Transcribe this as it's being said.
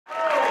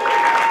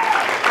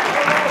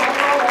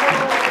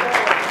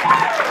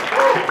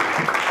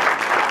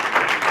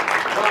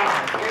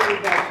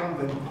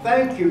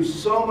Thank you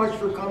so much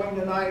for coming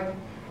tonight.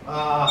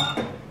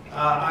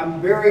 I'm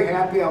very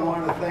happy. I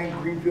want to thank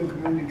Greenfield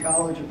Community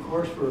College, of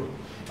course, for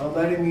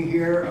letting me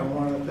here. I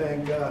want to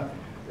thank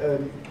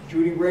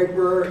Judy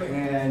Raper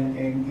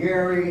and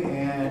Gary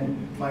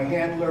and my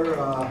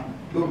handler,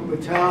 Luke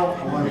Patel.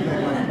 I want to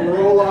thank my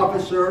parole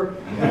officer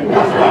and the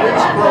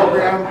police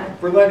program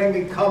for letting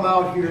me come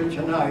out here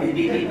tonight.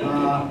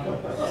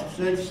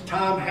 Since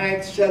Tom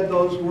Hanks said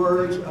those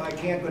words, I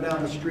can't go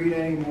down the street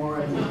anymore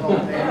and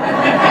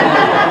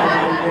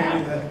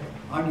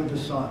under the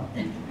sun.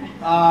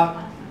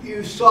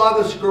 You saw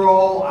the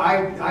scroll.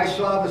 I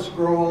saw the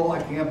scroll.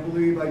 I can't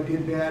believe I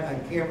did that. I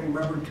can't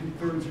remember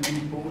 2/3 of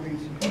these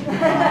movies.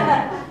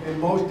 And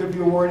most of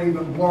you weren't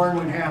even born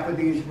when half of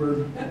these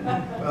were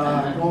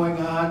going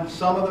on.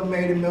 Some of them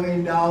made $1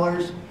 million.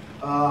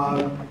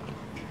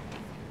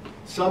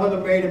 Some of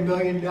them made $1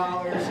 million.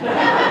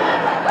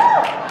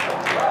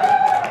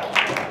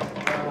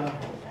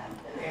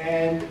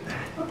 And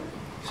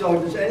so,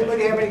 does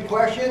anybody have any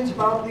questions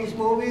about these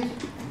movies?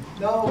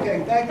 No?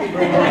 Okay, thank you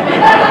very much.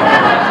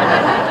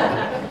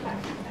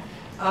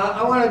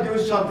 I want to do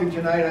something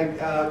tonight.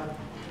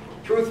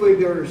 Truthfully,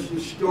 there's a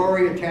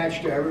story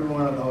attached to every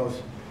one of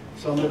those.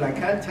 Some that I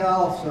can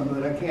tell, some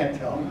that I can't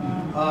tell.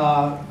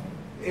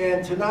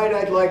 And tonight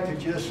I'd like to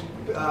just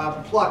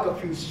pluck a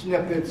few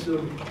snippets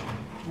of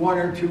one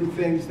or two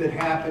things that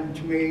happened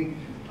to me.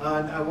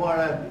 I want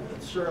to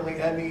certainly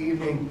end the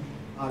evening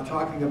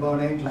talking about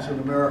Angels in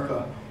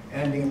America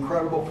and the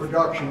incredible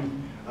production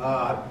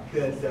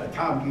that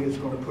Tom G is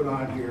going to put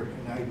on here.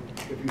 And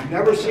if you've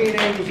never seen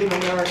Angels in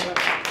America,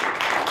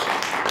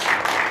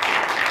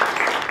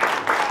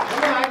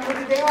 come on, put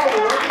it down.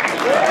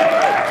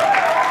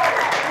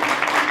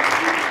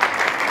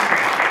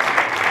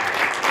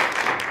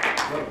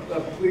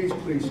 But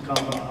please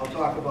come. I'll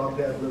talk about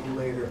that a little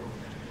later.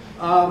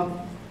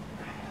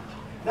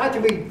 Not to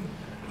be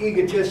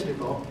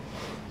egotistical.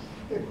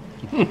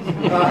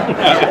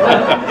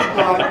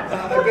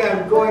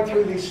 Again, going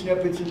through these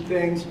snippets and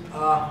things,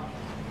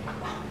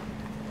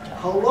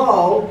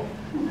 hello,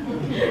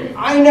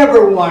 I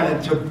never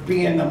wanted to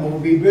be in the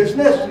movie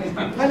business.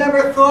 I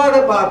never thought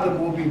about the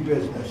movie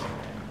business.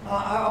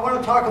 I want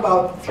to talk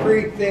about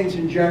three things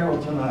in general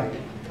tonight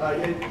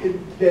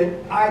that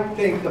I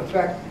think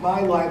affect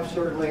my life,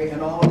 certainly,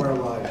 and all of our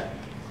lives.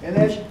 And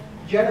that's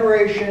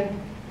generation,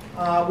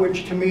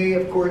 which to me,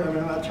 of course, I'm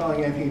not telling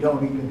you anything you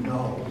don't even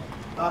know.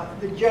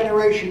 The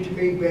generation to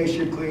me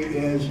basically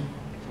is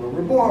where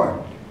we're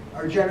born,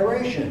 our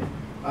generation.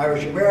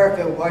 Irish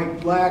America, white,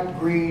 black,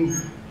 green,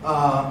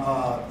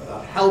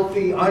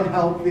 healthy,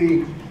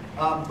 unhealthy,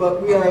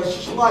 but we are a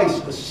slice,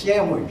 a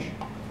sandwich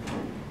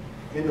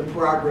in the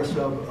progress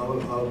of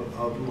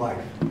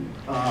life.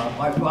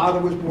 My father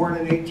was born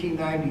in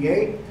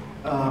 1898,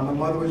 my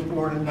mother was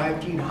born in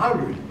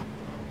 1900.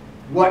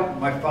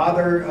 My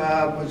father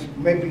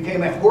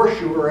became a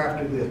horseshoer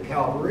after the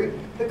cavalry,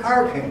 the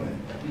car came in.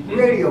 The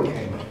radio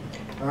came in,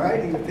 all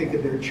right? You think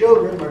of their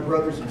children, my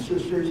brothers and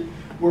sisters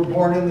were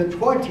born in the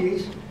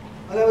 20s,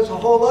 and that was a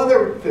whole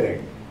other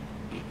thing.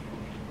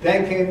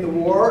 Then came the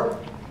war,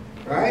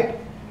 right?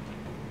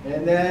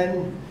 And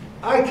then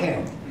I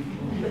came,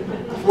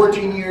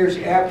 14 years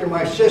after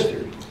my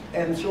sister.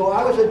 And so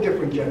I was a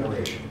different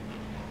generation.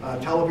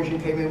 Television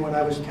came in when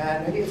I was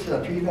 10, and you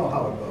know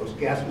how it goes.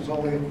 Gas was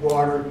only a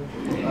quarter,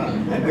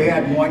 and we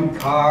had one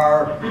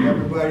car,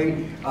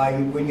 everybody.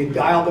 When you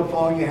dialed the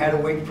phone, you had to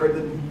wait for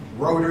the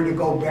rotor to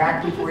go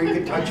back before you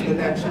could touch the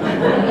next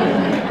number.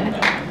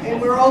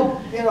 And we're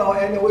all,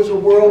 and it was a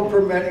world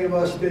for many of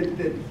us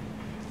that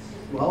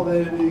well,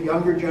 the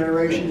younger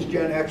generations,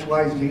 Gen X,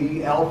 Y,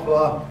 Z,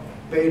 Alpha,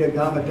 Beta,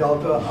 Gamma,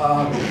 Delta,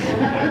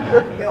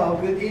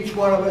 each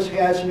one of us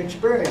has an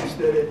experience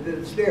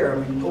that's there. I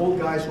mean, old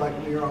guys like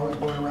me are always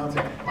going around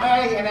saying,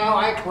 well,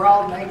 I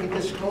crawled naked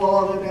to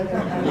school.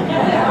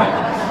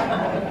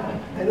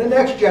 And the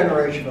next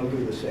generation will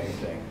do the same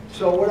thing.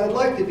 So what I'd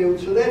like to do,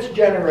 so that's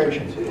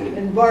generations.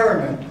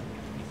 Environment,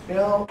 we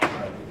don't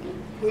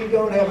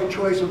have a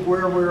choice of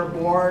where we were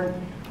born.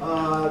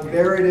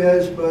 There it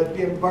is, but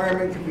the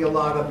environment can be a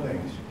lot of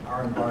things,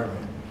 our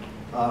environment.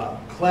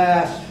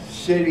 Class,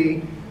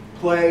 city,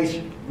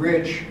 place,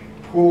 rich,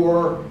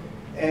 poor,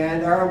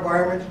 and our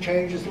environment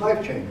changes,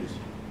 life changes.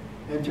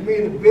 And to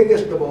me, the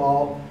biggest of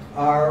all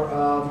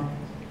are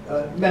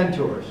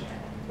mentors,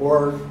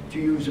 or to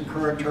use a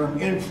current term,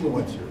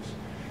 influencers.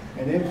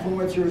 And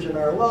influencers in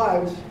our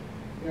lives,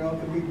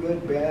 can be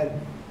good, bad,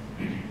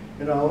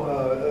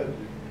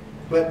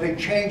 but they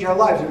change our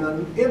lives. And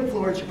an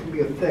influencer can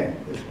be a thing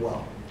as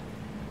well,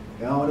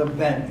 an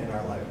event in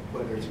our life,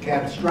 whether it's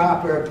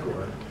catastrophic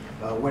or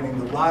winning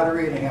the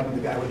lottery and having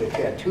the guy with the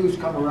tattoos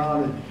come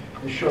around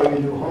and show you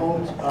new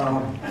homes.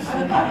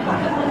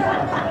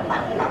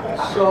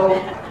 So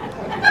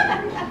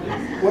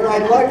what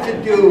I'd like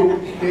to do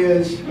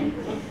is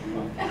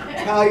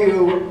tell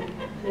you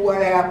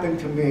what happened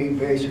to me,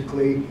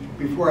 basically,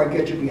 before I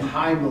get you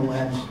behind the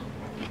lens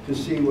to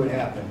see what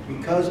happened.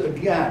 Because,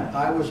 again,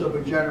 I was of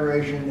a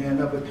generation and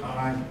of a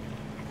time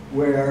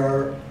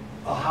where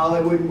a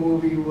Hollywood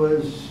movie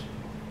was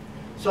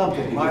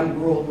something. My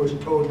world was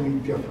totally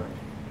different.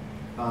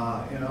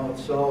 You know,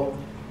 so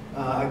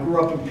I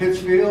grew up in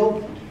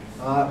Pittsfield.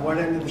 One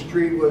end of the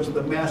street was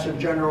the massive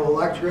General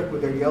Electric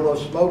with a yellow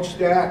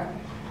smokestack.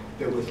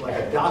 There was like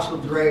a Docile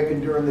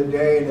Dragon during the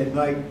day, and at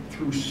night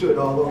threw soot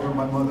all over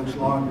my mother's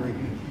laundry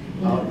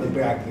out in the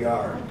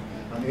backyard.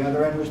 On the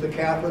other end was the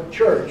Catholic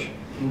Church,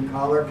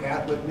 blue-collar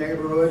Catholic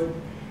neighborhood,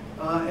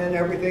 and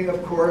everything,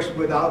 of course,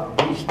 without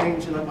these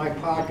things in my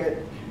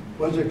pocket,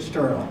 was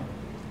external,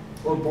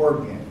 or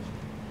board games.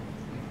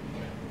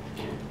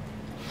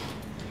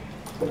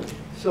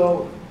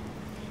 So,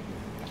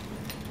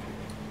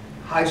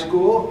 high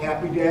school,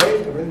 happy days,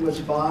 everything was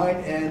fine,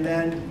 and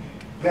then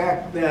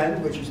back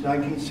then, which is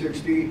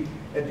 1960,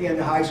 at the end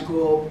of high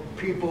school,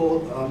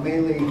 people,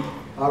 mainly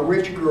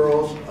rich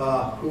girls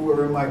who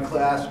were in my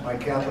class, my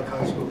Catholic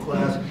high school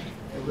class,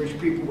 and rich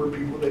people were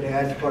people that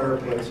had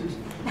fireplaces,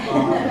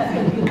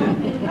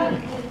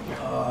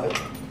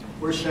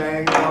 were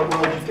saying, well,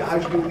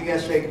 how'd you do the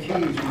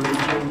SATs?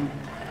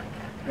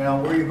 Where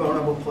are you going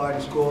to apply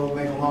to school?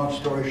 Make a long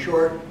story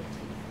short,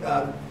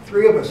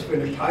 3 of us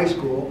finished high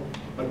school.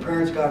 My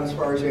parents got as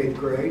far as 8th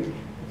grade,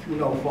 through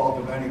no fault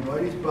of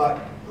anybody's, but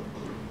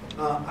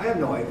I have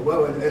no idea. What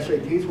are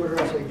SATs? What are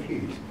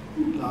SATs?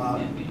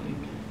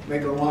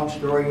 Make a long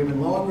story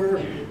even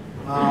longer.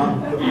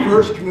 The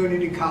first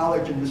community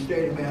college in the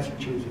state of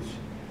Massachusetts,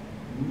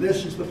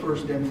 this is the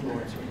first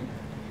influencer,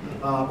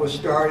 was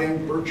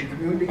starting Berkshire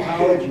Community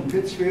College in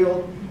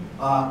Pittsfield,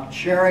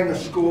 sharing a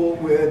school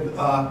with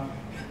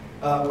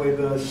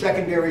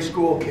secondary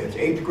school kids,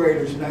 8th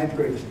graders, 9th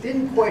graders.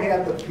 Didn't quite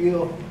have the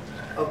feel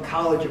of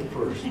college at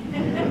first.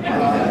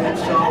 And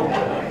so,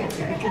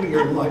 give me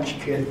your lunch,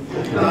 kid.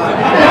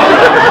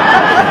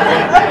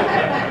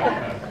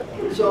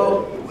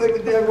 So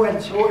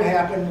what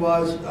happened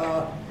was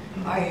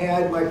I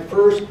had my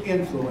first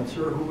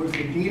influencer, who was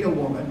the Dina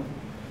woman,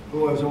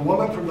 who was a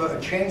woman from a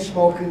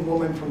chain-smoking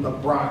woman from the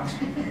Bronx,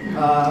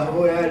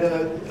 who had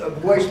a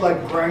voice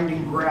like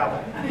grinding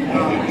gravel.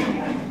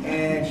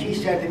 And she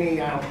said to me,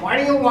 what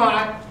do you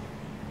want?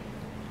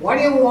 What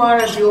do you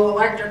want to do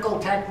electrical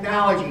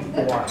technology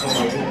for?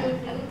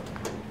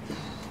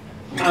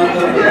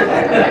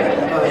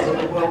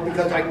 Well,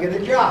 because I can get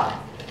a job,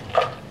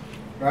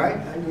 right?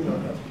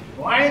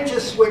 Why don't you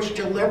switch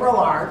to liberal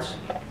arts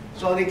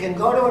so they can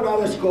go to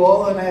another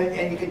school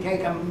and you can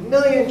take a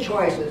million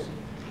choices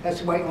as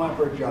to what you want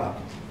for a job?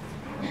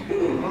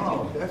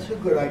 Oh, that's a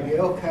good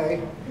idea, okay.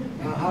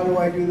 How do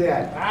I do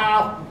that?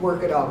 I'll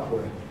work it out for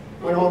you.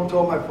 Went home and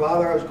told my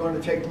father I was going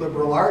to take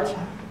liberal arts.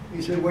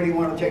 He said, what do you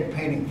want to take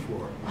painting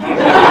for?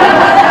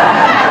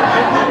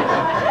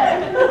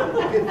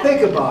 If you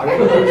think about it,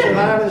 it was an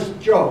honest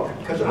joke,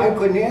 because I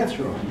couldn't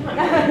answer him.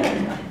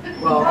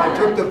 Well, I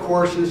took the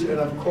courses and,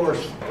 of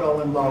course,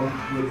 fell in love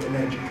with an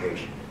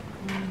education.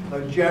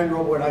 A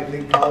general, what I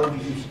think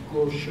colleges and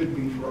schools should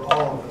be for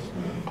all of us,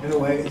 in a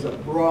way, is a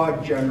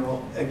broad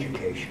general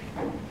education,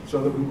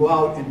 so that we go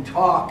out and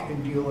talk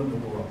and deal in the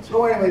world.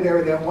 So anyway,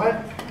 there that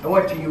went. I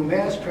went to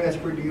UMass,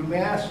 transferred to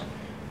UMass,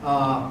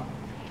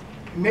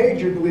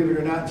 majored, believe it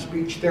or not, in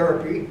speech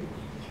therapy,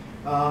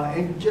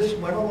 and just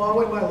went along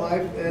with my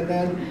life. And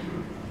then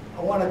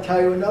I want to tell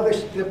you another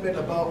snippet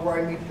about where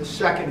I meet the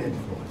second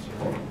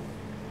influencer.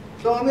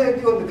 So I'm going to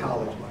do the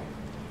college life.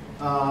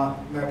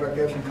 Matter of fact,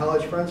 I have some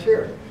college friends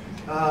here.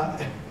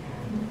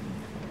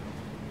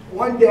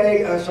 One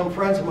day, some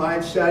friends of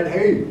mine said,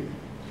 hey,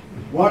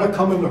 want to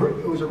come in the hearse?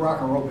 It was a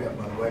rock and roll band,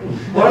 by the way.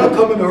 Want to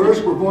come in the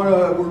hearse? We're going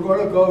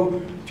to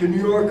go to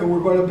New York and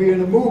we're going to be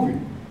in a movie.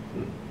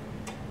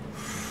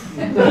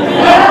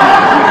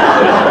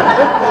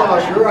 Oh,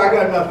 sure, I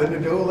got nothing to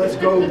do. Let's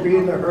go be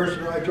in the hearse.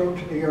 And I drove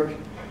to New York,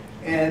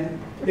 and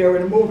they were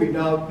in a movie.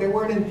 Now, they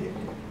weren't in.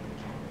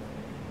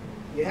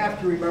 You have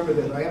to remember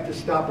this. I have to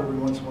stop every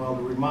once in a while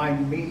to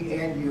remind me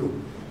and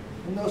you.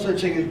 There's no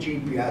such thing as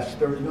GPS.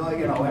 There was no,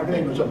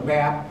 everything was a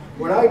map.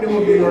 What I knew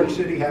of New York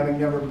City, having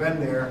never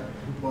been there,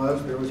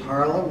 was there was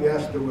Harlem,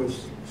 yes, there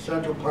was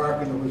Central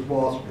Park, and there was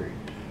Wall Street.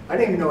 I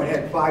didn't even know it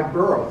had 5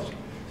 boroughs.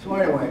 So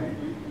anyway,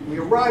 we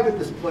arrived at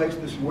this place,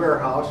 this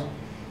warehouse,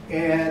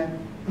 and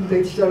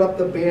they set up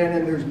the band,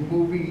 and there's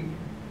a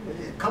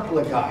couple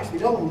of guys. They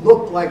don't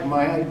look like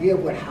my idea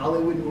of what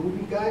Hollywood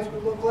movie guys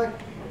would look like.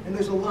 And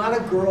there's a lot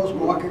of girls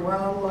walking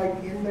around like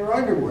in their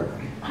underwear.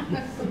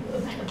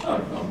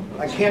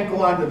 I can't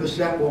go onto the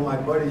set while my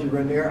buddies are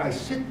in there. I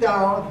sit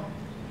down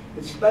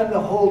and spend the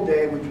whole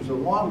day, which was a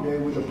long day,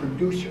 with a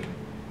producer.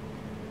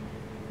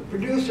 The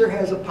producer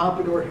has a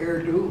pompadour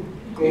hairdo,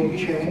 gold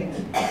chains,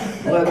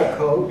 leather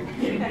coat,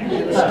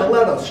 and a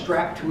stiletto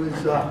strapped to his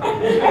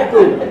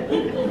boot.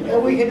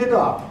 And we hit it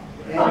off.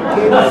 And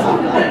he gave us,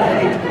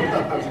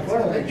 I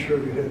want to make sure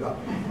we hit it off.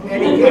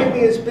 And he gave me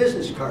his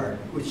business card,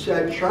 which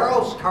said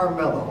Charles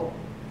Carmelo,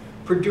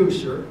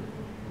 producer,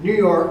 New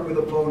York, with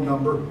a phone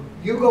number,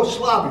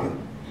 Yugoslavia.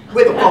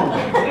 with a phone.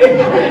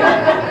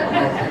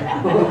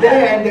 The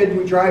day ended,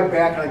 we drive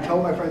back, and I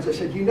told my friends, I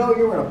said, you know,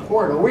 you were in a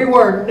porno. We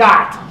were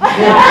not.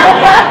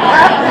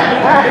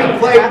 We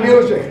played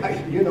music. I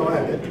said, you know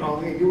what? They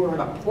told me you were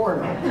in a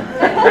porno.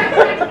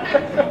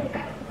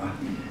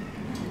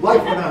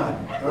 Life went on,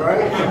 all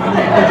right?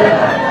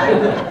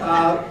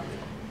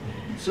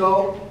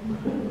 So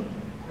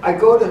I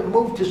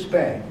move to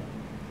Spain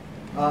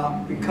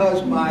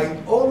because my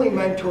only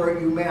mentor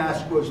at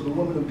UMass was the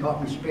woman who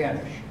taught me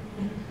Spanish.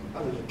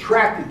 I was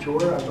attracted to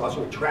her. I was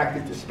also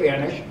attracted to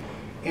Spanish.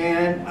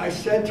 And I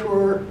said to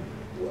her,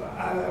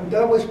 I'm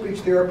done with speech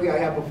therapy. I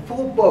have a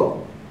full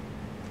boat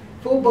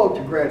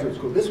to graduate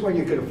school. This one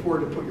you could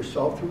afford to put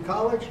yourself through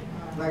college.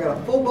 And I got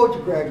a full boat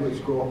to graduate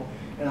school.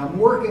 And I'm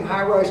working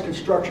high-rise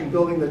construction,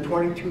 building the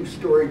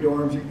 22-story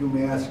dorms at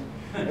UMass.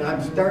 And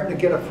I'm starting to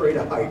get afraid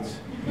of heights.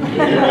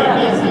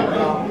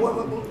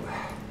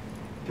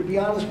 To be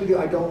honest with you,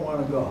 I don't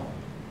want to go.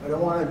 I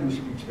don't want to do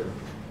speech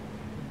therapy.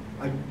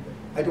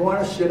 I don't want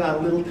to sit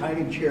on little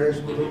tiny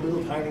chairs with a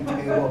little tiny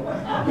table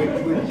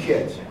with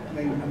kids. I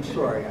mean, I'm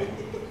sorry.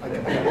 I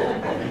can't.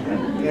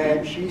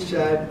 And she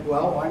said,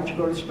 well, why don't you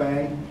go to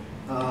Spain?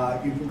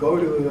 You can go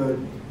to,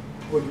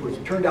 which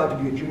turned out to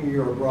be a junior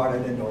year abroad. I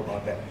didn't know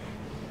about that.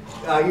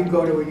 You can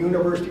go to a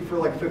university for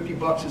like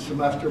 $50 a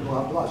semester,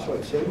 blah, blah. So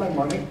I saved my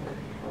money,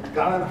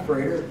 got on a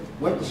freighter,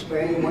 went to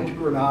Spain, went to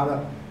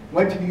Granada,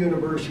 went to the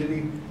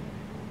university,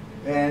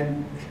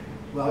 and,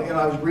 well, you know,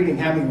 I was reading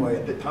Hemingway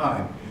at the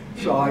time.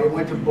 So I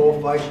went to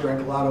bullfights,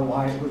 drank a lot of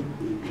wine.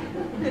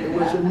 It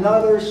was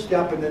another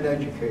step in an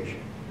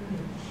education.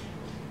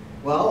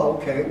 Well,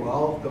 okay,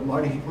 well, the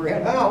money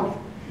ran out.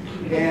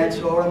 And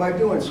so what am I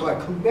doing? So I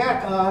come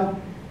back on,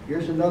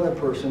 here's another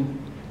person.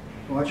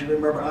 I want you to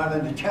remember, on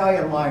an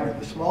Italian liner,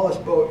 the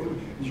smallest boat. It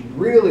was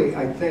really,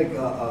 I think,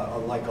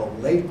 like a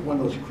lake, one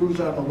of those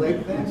cruise on the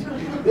lake things.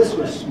 This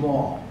was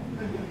small.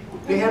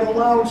 They had a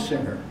lounge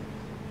singer,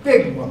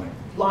 big woman,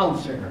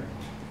 lounge singer.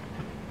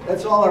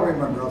 That's all I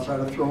remember outside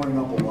of throwing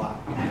up a lot.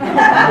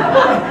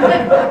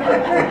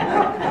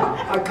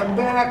 I come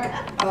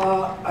back,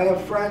 I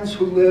have friends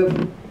who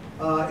live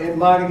in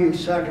Montague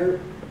Center.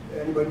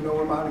 Anybody know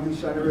where Montague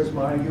Center is?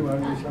 Montague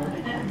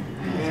Center.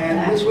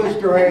 And this was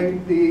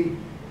during the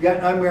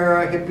Vietnam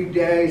era, hippie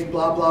days,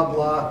 blah, blah,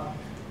 blah.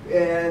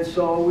 And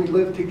so we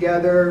lived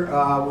together.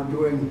 We're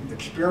doing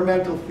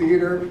experimental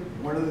theater.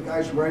 One of the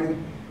guys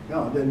writing,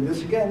 then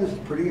this is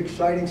pretty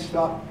exciting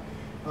stuff.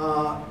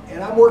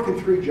 And I'm working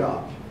 3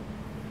 jobs.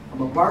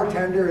 I'm a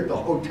bartender at the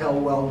Hotel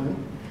Weldon,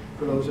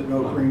 for those that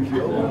know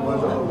Greenfield, when it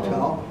was a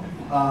hotel.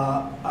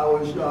 I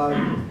was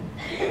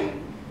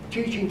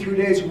teaching 2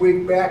 days a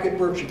week back at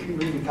Berkshire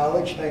Community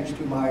College, thanks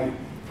to my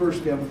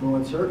first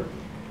influencer.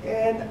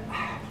 And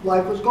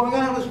life was going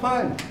on, it was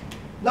fine.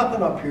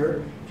 Nothing up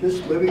here,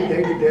 just living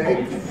day to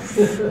day,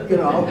 you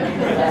know,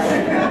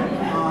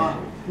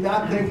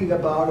 not thinking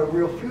about a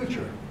real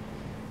future.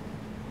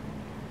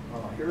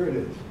 Here it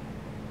is.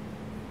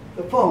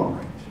 The phone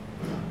rings.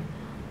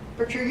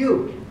 Picture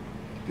you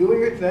doing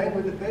your thing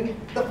with the thing,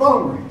 the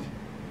phone rings.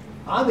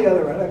 On the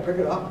other end, I pick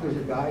it up, there's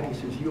a guy, he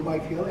says, you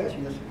Mike Healy? I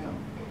said, yes, I am.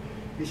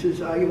 He says,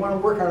 you want to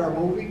work on our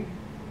movie?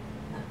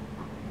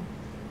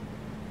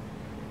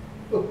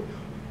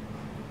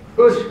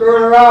 Who's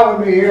screwing around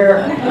with me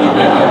here?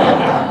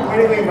 What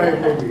do you mean by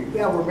movie?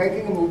 Yeah, we're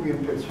making a movie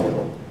in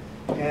Pittsfield,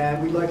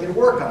 and we'd like you to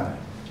work on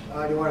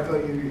it. You want to go,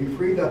 you're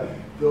free.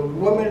 The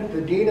woman,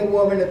 the dean and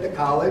woman at the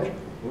college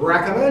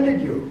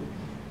recommended you.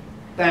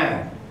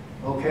 Bang.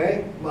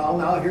 Okay, well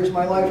now here's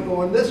my life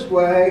going this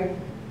way.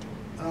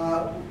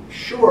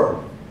 Sure.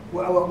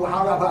 Well,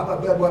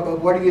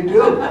 what do you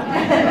do?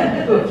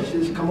 She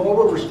says, come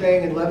over, we're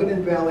staying in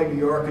Lebanon Valley, New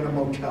York in a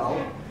motel,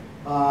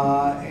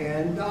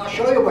 and I'll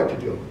show you what to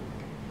do.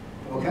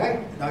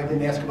 Okay? Now I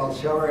didn't ask about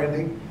salary or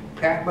anything.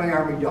 Packed my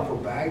army duffel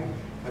bag.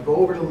 I go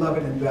over to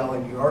Lebanon Valley,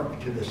 New York,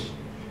 to this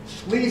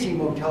sleazy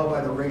motel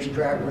by the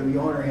racetrack where the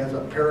owner has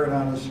a parrot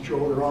on his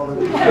shoulder all the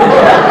time.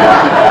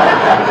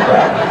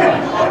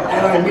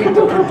 And I meet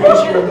the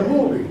producer of the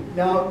movie.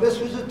 Now, this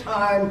was a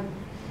time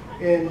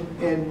in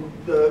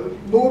the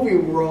movie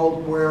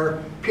world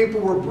where people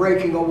were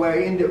breaking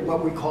away into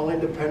what we call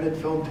independent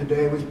film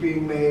today. It was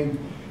being made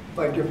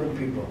by different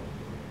people.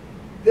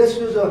 This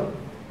was a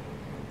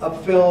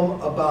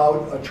film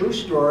about a true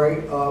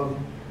story of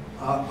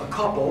a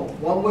couple.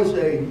 One was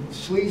a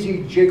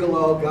sleazy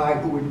gigolo guy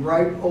who would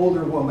write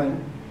older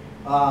women,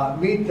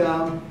 meet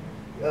them,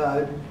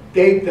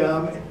 date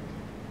them,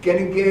 get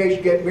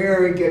engaged, get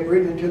married, get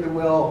written into the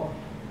will,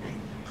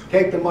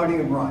 take the money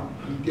and run.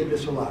 He did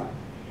this a lot.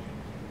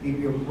 He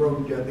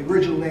wrote, the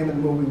original name of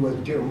the movie was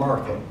Dear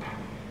Martha.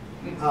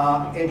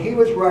 And he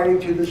was writing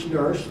to this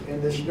nurse,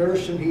 and this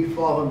nurse and he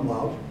fall in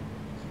love.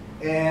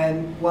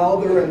 And while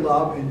they're in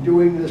love and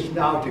doing this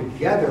now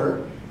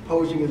together,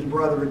 posing as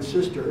brother and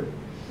sister,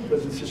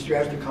 because the sister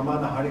has to come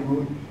on the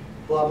honeymoon,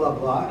 blah, blah,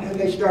 blah, and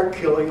they start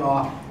killing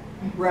off,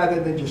 rather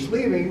than just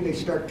leaving, they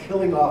start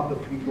killing off the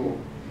people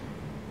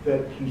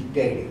that he's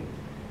dating.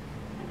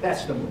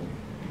 That's the movie.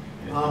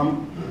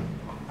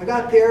 I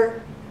got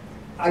there,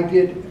 I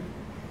did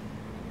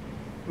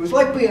was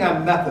like being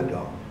on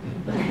methadone.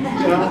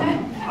 You know,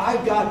 I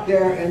got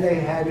there and they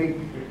had me,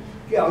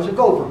 yeah, it was a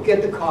gopher,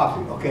 get the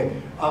coffee, okay.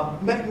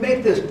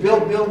 Make this,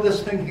 build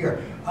this thing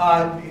here.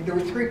 There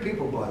were 3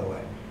 people, by the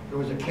way. There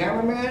was a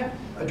cameraman,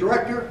 a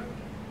director,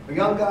 a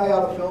young guy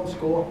out of film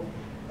school,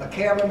 a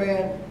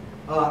cameraman,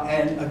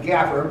 and a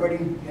gaffer.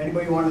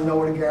 Anybody want to know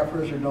what a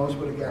gaffer is or knows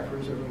what a gaffer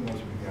is? Everyone knows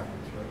what a gaffer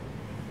is,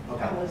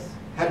 right? Okay.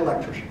 Head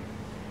electrician.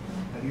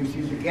 And he used to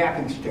use a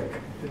gaffing stick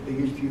that they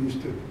used to use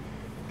to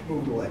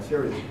move the lights.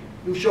 There it is.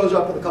 Who shows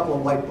up with a couple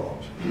of light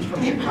bulbs. He's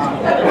from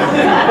Chicago.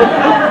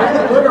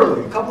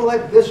 Literally, a couple of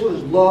light. This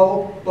was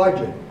low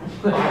budget.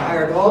 I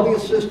hired all the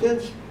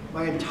assistants.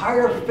 My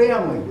entire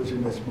family was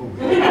in this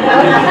movie.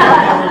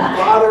 My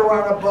father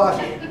on a bus.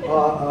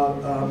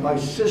 My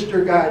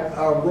sister got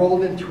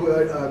rolled into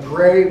a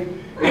grave.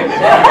 You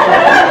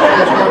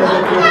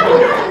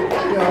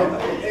know,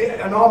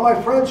 and all my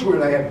friends were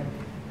there.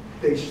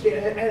 They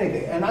stand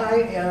anything, and I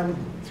am.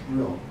 It's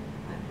real.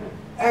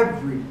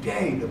 Every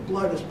day the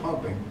blood is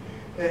pumping.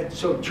 And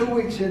so 2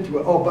 weeks into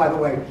it, oh, by the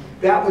way,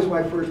 that was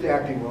my first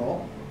acting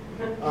role.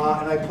 And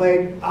I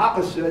played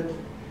opposite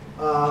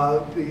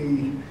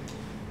the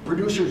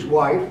producer's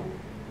wife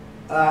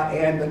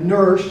and the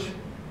nurse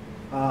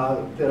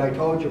that I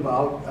told you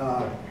about.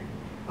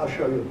 I'll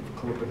show you the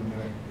clip in a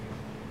minute.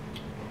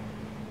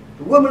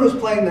 The woman who's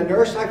playing the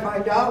nurse, I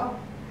find out,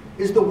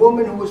 is the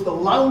woman who was the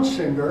lounge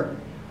singer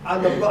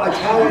on the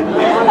Italian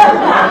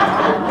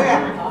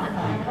band.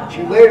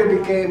 She later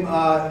became,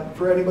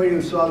 for anybody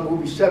who saw the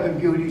movie Seven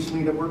Beauties,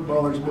 Lena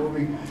Wertmüller's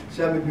movie,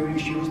 Seven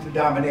Beauties, she was the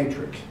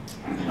dominatrix.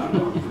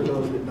 For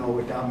those that know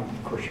what dominatrix,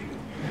 of course you do.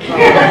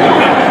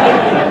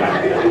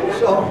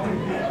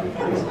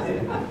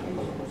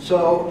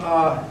 So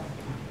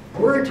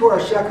we're into our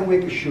 2nd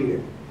week of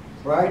shooting,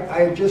 right?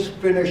 I had just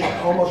finished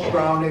Almost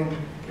Drowning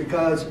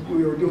because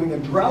we were doing a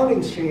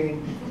drowning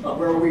scene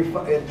where we,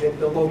 at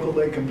the local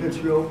lake in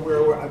Pittsfield, where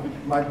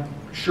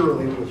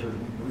Shirley was her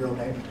real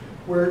name,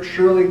 where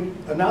Shirley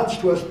announced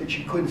to us that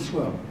she couldn't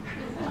swim.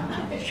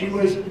 She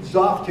was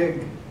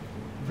Zoftig,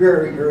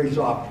 very, very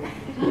Zoftig.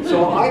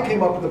 So I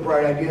came up with a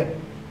bright idea,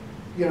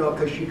 you know,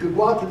 because she could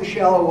go out to the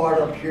shallow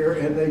water up here,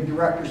 and the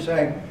director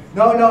saying,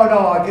 no, no,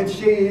 no, I can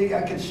see.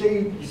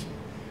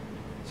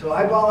 So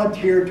I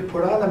volunteered to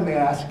put on a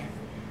mask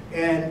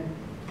and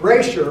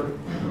brace her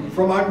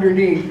from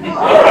underneath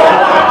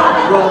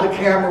while the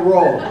camera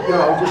rolled, you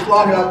know, just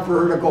long enough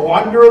for her to go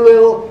under a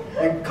little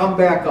and come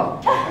back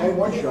up. Okay,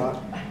 1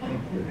 shot.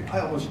 I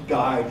almost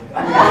died.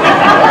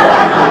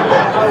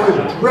 I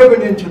was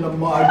driven into the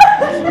mud.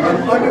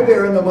 I'm under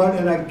there in the mud,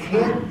 and I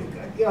can't,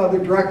 you know, the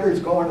director is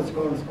going, it's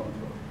going.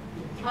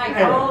 Mike,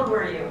 how old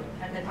were you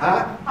at the time?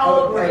 Huh? How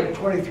old were you?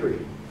 23.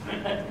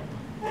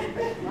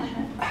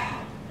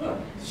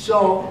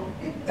 So,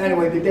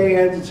 anyway, the day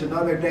ends, it's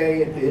another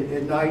day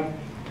at night,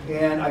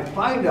 and I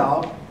find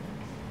out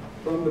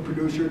from the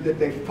producer that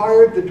they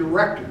fired the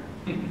director.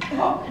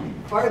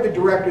 Fired the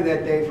director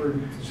that day for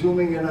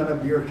zooming in on a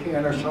beer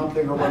can or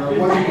something, or whatever. It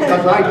wasn't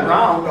because I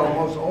drowned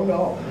almost, oh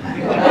no.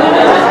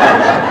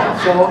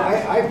 So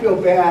I feel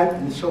bad,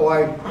 and so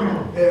I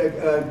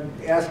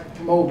asked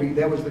Moby,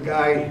 that was the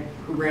guy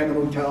who ran the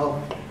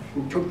motel,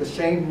 who took the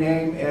same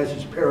name as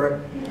his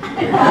parrot.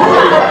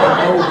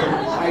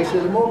 I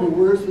said, Moby,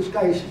 where's this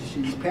guy? He says,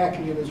 he's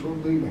packing in his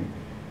room, leaving.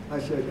 I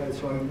said,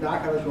 so I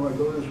knock on his room, I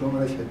go to his room,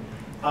 and I said,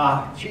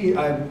 gee,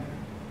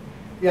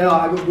 you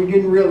know, we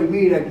didn't really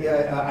meet.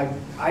 I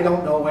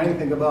don't know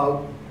anything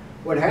about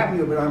what happened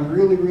to you, but I'm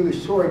really, really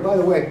sorry. By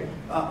the way,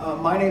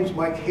 my name's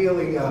Mike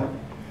Haley.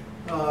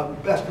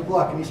 Best of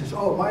luck. And he says,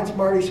 oh, mine's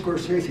Marty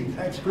Scorsese.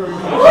 Thanks very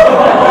much.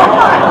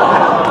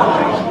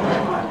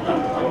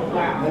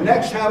 The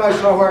next time I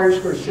saw Marty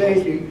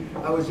Scorsese,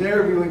 I was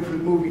interviewing for the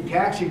movie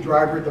Taxi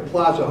Driver at the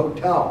Plaza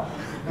Hotel.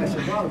 And I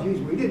said, wow, geez,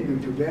 we didn't do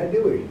too bad,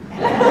 do we?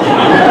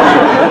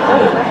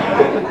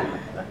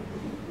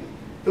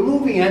 The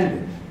movie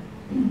ended.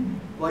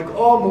 Like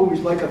all movies,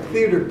 like a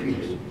theater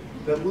piece.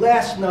 That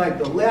last night,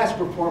 the last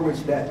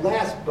performance, that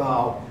last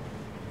bow,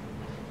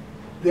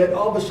 that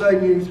all of a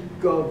sudden you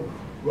go,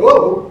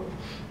 whoa,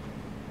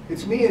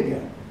 it's me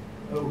again,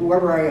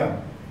 whoever I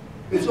am.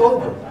 It's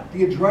over.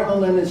 The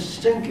adrenaline is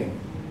sinking.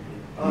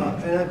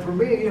 And for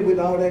me,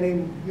 without any,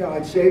 you know,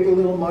 I'd saved a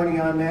little money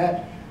on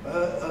that.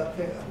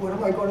 What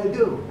am I going to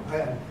do?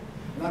 I'm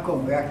not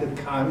going back to the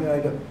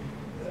commune.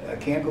 I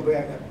can't go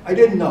back. I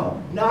didn't know,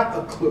 not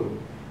a clue.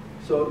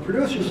 So the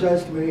producer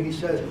says to me, he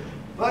says,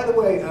 by the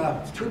way,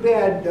 it's too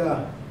bad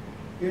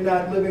you're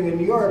not living in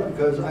New York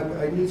because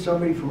I need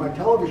somebody for my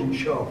television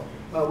show.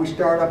 We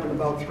start up in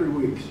about 3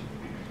 weeks.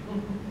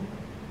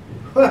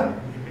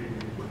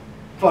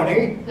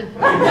 Funny.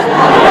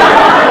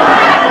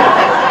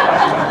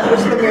 This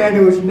is the man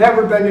who has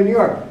never been to New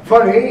York.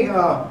 Funny.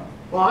 Well,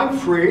 I'm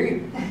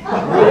free.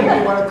 Really,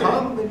 you want to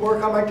come and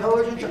work on my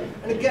television show?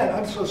 And again,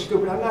 I'm so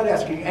stupid. I'm not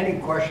asking any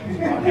questions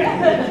about it.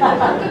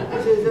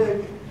 He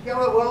says, yeah,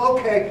 well,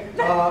 okay.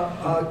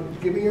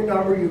 Give me your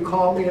number. You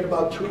call me in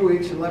about 2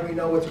 weeks and let me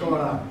know what's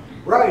going on.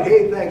 Right.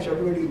 Hey, thanks.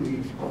 Everybody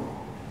leaves.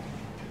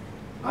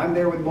 I'm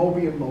there with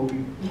Moby and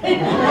Moby.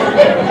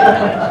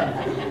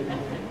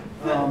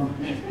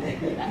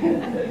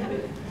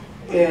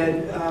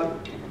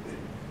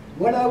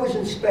 When I was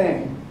in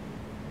Spain,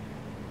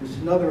 this is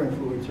another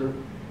influencer,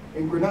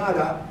 in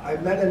Granada, I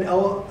met an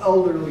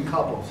elderly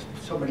couple.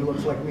 Somebody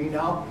looks like me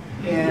now.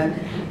 And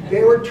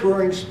they were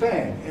touring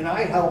Spain. And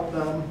I helped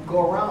them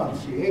go around and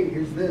see, hey,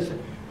 here's this.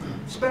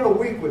 Spent a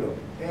week with them.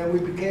 And we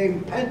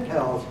became pen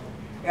pals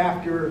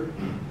after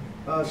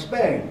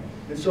Spain.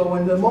 And so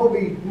when the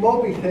Moby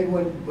thing,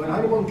 when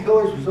Honeymoon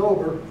Killers was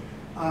over,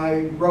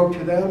 I wrote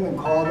to them and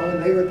called them.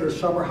 And they were at their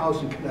summer house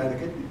in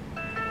Connecticut.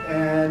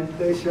 And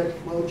they said,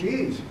 well,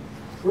 geez,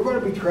 we're going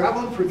to be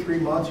traveling for 3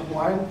 months.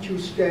 Why don't you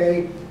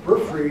stay for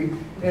free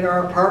in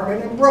our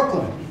apartment in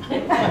Brooklyn?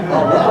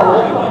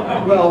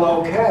 Well,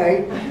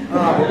 okay.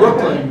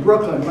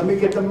 Brooklyn, let me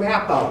get the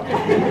map out.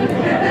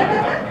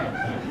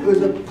 It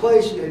was a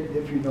place,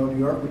 if you know New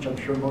York, which I'm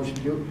sure most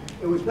of you do,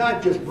 it was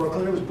not just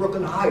Brooklyn, it was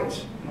Brooklyn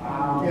Heights.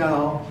 Wow. You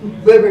know,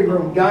 living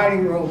room,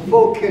 dining room,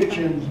 full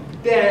kitchen,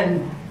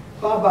 den,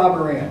 Bob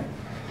Ran.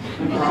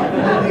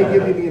 And they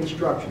give you the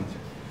instructions.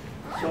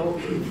 So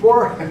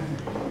before,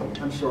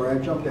 I'm sorry, I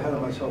jumped ahead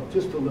of myself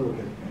just a little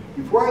bit.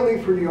 Before I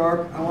leave for New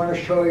York, I want to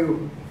show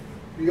you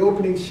the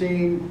opening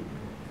scene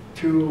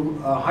to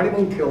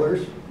Honeymoon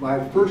Killers. My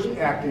first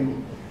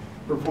acting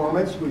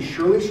performance was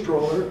Shirley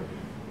Stroller,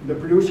 the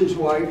producer's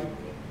wife,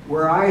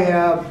 where I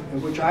have,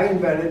 which I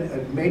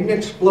invented, made an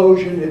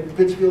explosion at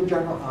Pittsfield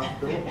General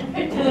Hospital.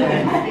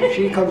 And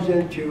she comes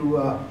in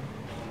to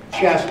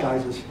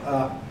chastise us.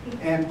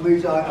 And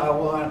please, I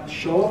want a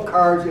show of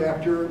cards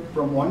after,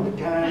 from 1 to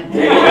 10.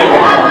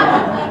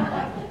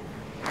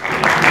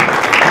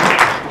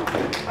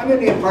 I'm in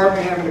the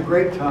apartment having a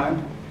great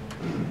time.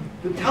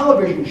 The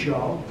television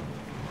show,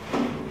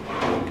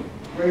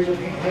 raise your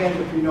hand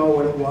if you know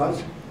what it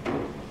was.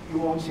 You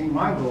won't see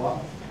mine go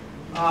up.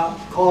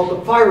 Called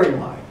The Firing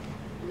Line.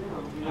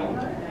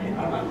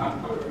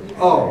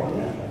 Oh.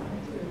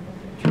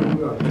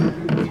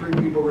 Three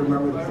people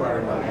remember The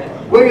Firing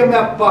Line. William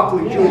F.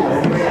 Buckley, Jr.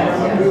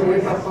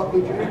 William F.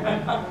 Buckley, Jr.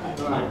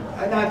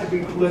 Not to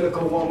be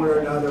political one way or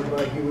another,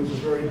 but he was a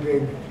very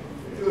big,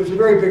 it was a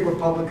very big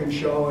Republican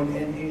show,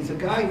 and he's a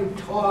guy who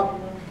talked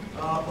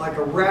like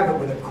a rabbit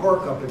with a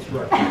cork up its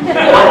rear.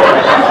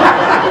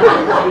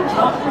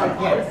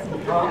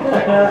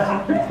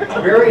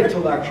 Very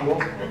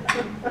intellectual.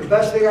 The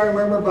best thing I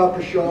remember about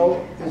the show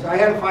is I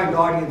had to find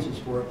audiences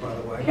for it, by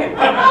the way.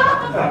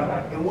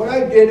 And what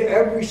I did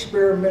every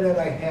spare minute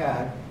I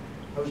had,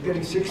 I was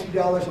getting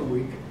 $60 a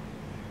week,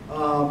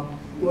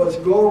 was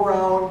go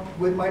around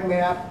with my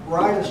map,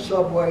 ride a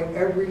subway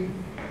every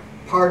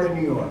part of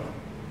New York.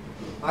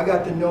 I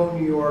got to know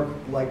New York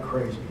like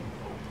crazy.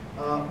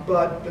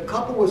 But the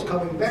couple was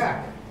coming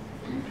back.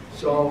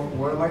 So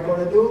what am I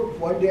going to do?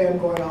 One day I'm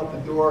going out the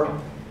door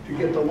to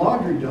get the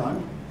laundry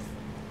done,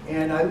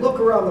 and I look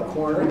around the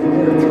corner, and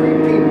there are three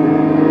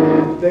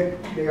people.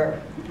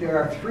 There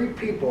are three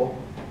people.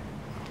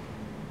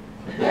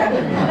 Way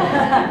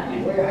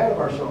ahead of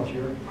ourselves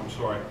here. I'm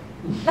sorry.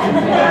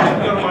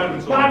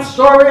 Not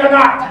sorry or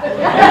not.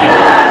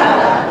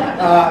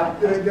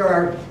 There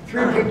are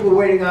three people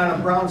waiting on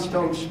a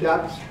brownstone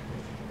steps,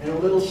 and a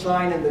little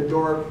sign in the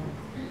door.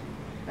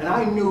 And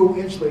I knew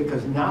instantly,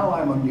 because now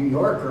I'm a New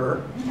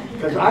Yorker,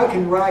 because I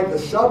can ride the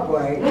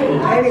subway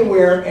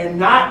anywhere and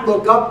not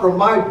look up from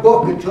my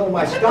book until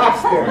my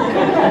stop's there.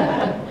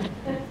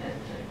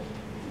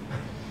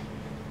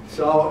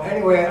 So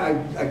anyway,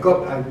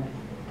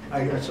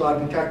 I saw a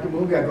detective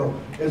movie. I go,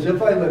 as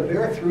if I lived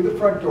there, through the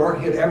front door,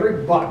 hit every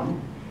button,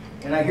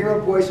 and I hear a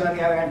voice on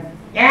the other end,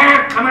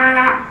 yeah, come on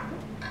up.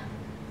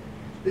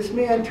 This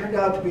man turned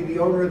out to be the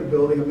owner of the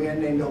building, a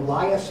man named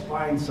Elias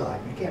Feinside.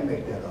 You can't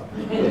make that up.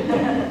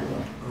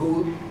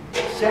 Who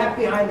sat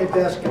behind the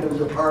desk in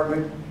his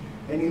apartment,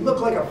 and he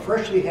looked like a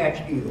freshly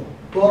hatched eagle.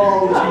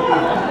 Bald,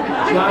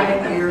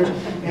 giant ears,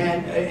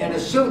 and a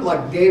suit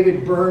like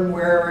David Byrne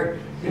wear,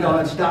 you know,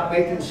 and Stop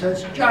Making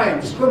Sense.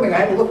 Giant, swimming. I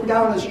had to look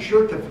down his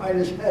shirt to find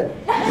his head.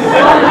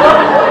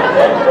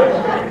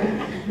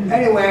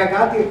 Anyway, I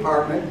got the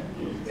apartment,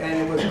 and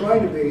it was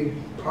going to be,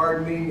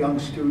 pardon me, young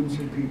students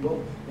and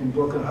people in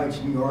Brooklyn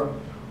Heights, New York,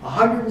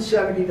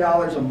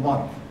 $170 a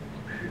month,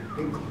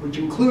 which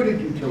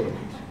included utilities.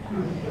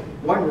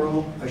 One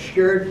room, a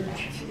shared,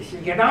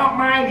 you don't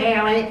mind,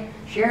 Haley,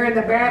 sharing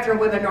the bathroom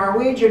with a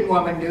Norwegian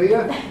woman, do you? I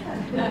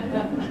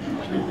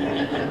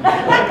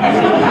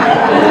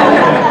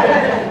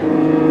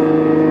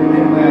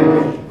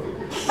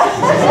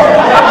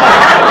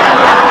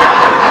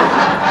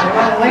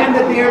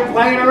landed the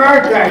airplane or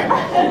airplane.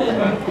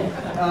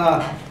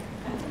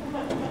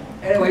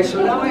 Anyway,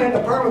 so now I had an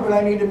apartment, but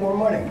I needed more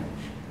money.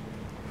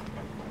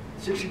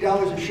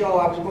 $60 a show.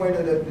 I was going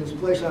to this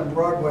place on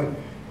Broadway,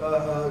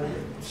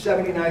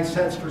 79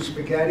 cents for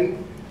spaghetti.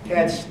 It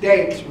had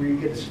steaks, where you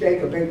get a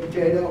steak, a baked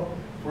potato,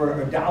 for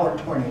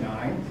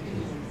 $1.29.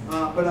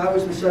 But I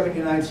was the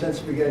 79-cent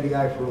spaghetti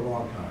guy for a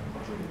long time.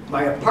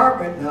 My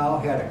apartment now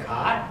had a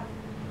cot,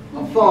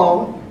 a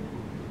phone,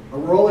 a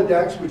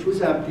Rolodex, which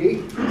was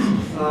empty,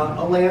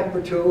 a lamp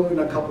or two, and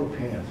a couple of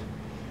pans.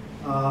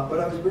 But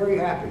I was very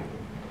happy.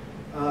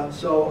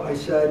 So I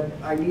said,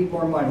 I need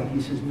more money.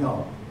 He says,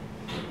 no.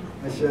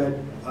 I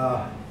said,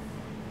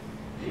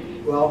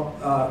 well,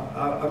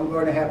 I'm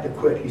going to have to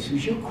quit. He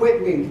says, you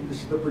quit me.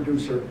 This is the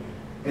producer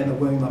in the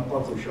William F.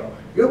 Buckley show.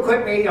 You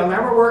quit me, you'll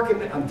never work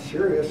in, I'm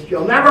serious,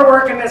 you'll never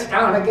work in this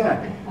town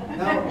again.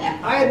 Now,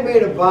 I had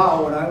made a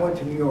vow when I went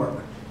to New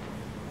York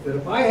that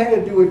if I had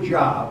to do a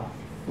job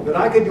that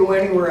I could do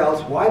anywhere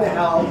else, why the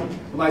hell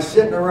am I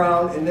sitting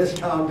around in this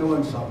town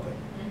doing something?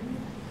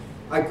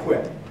 I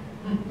quit,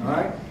 all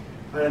right?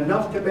 I had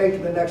enough to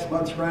make the next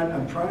month's rent.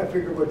 I'm trying to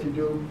figure what to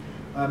do.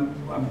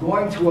 I'm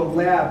going to a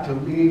lab to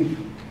leave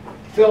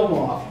film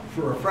off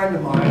for a friend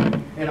of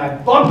mine, and I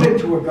bumped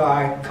into a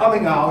guy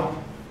coming out.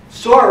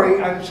 Sorry,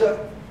 I'm so...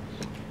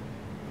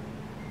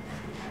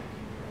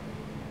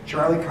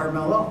 Charlie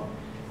Carmelo.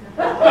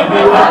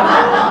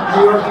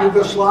 New York,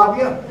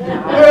 Yugoslavia.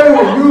 Hey,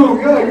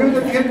 you're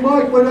the Kid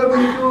Mike, whatever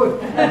you're doing.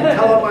 And I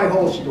tell him my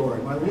whole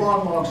story, my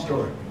long, long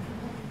story.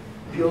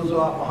 Peels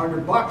off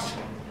 $100,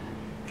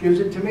 gives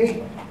it to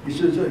me. He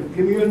says, give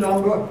me your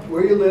number,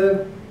 where you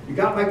live. You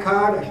got my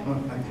card?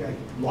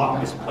 I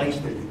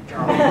misplaced it,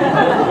 Charlie.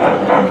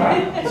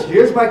 He said,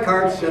 here's my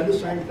card, said the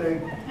same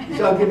thing. He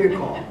said, I'll give you a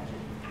call.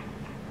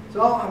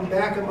 So I'm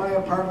back in my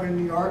apartment in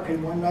New York,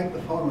 and one night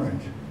the phone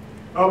rings.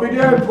 I'll be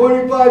there in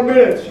 25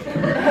 minutes.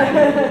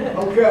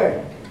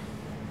 Okay.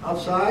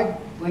 Outside,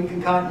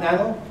 Lincoln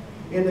Continental,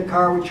 in the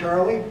car with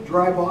Charlie,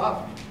 drive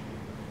off,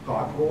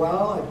 talk for a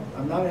while.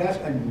 I'm not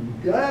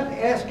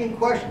asking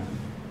questions.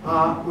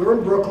 We're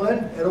in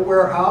Brooklyn at a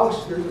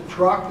warehouse. There's a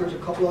truck, there's a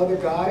couple other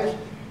guys,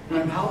 and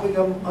I'm helping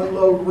them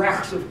unload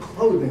racks of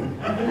clothing.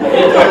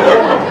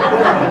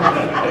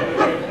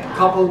 A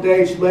couple of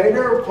days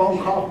later, phone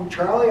call from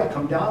Charlie. I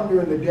come down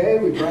during the day.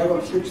 We drive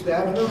up 6th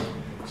Avenue,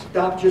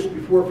 stop just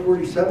before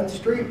 47th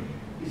Street.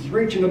 He's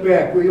reaching the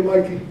back. Will you,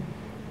 Mikey?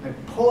 I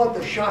pull out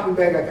the shopping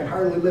bag. I can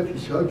hardly lift. He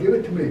said, oh, give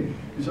it to me.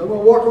 He said, I'm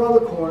going to walk around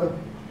the corner.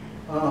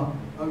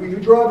 You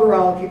drive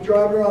around, keep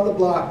driving around the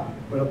block.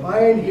 But if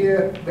I ain't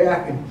here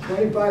back in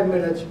 25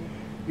 minutes,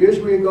 here's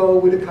where you go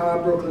with the car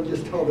in Brooklyn,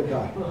 just tell the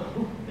guy.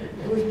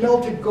 It was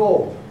melted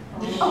gold.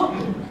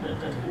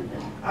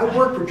 I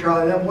worked for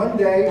Charlie. Then one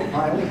day,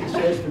 finally, he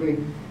says to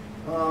me,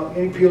 and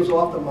he peels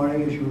off the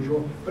money as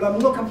usual, but I'm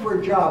looking for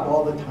a job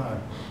all the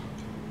time.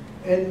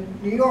 In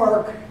New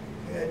York,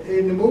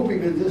 in the movie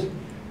business,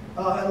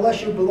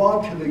 unless you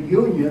belong to the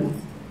union,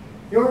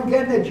 you weren't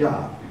getting a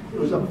job. It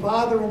was a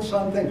father and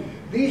son thing.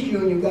 These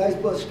union guys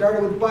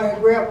started with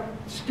Biograph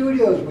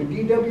Studios with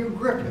D.W.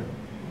 Griffith.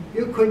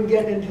 You couldn't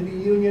get into the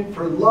union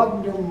for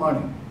love nor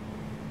money.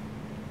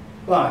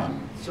 Fine.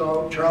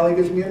 So Charlie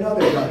gives me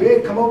another job.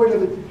 Hey, come over to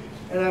the...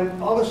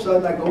 And all of a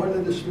sudden, I go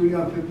into the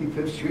studio on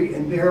 55th Street,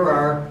 and there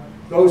are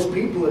those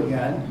people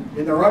again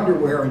in their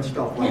underwear and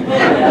stuff like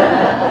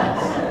that.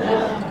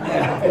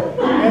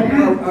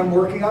 And I'm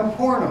working on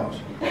pornos.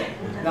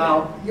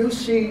 Now, you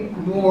see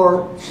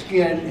more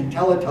skin in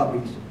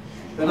Teletubbies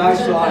than I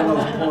saw in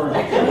those pornos.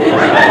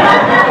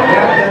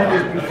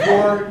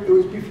 And it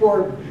was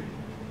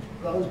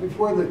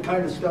before the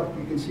kind of stuff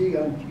you can see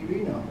on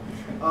TV now.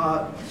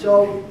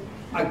 So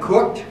I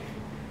cooked,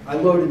 I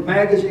loaded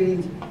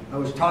magazines, I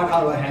was taught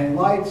how to hang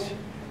lights,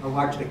 I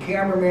watched the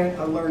cameraman,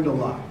 I learned a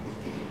lot.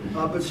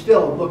 But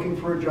still, looking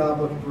for a job.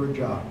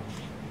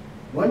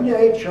 One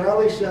day,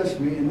 Charlie says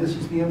to me, and this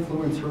is the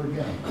influencer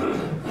again,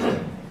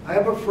 I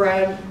have a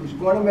friend who's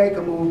going to make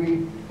a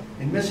movie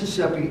in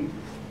Mississippi.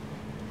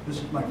 This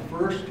is my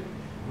first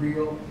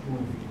real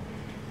movie.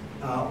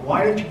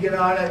 Why don't you get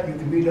on it? You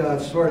can be the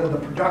sort of the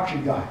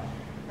production guy.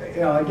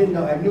 You know, I didn't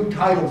know, I knew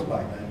titles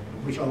by then,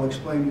 which I'll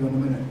explain to you in a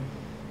minute.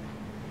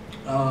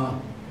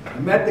 I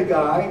met the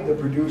guy, the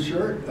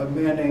producer, a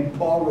man named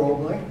Paul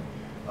Roebling,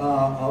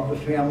 of the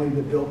family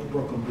that built the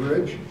Brooklyn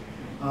Bridge.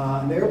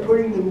 And they were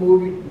putting the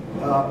movie,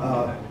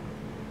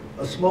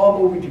 a small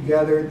movie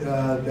together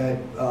that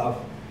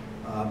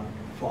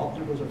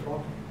Faulkner, was it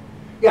Faulkner?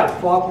 Yeah,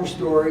 Faulkner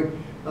story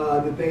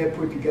that they had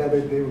put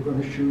together. They were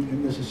going to shoot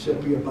in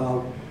Mississippi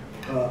about,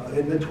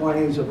 in the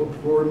 20s, of a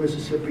poor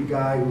Mississippi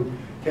guy who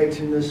takes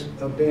in this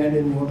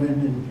abandoned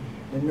woman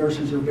and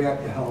nurses her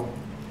back to health,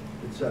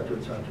 et cetera,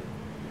 et cetera.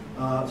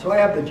 So I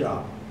have the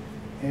job.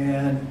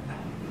 And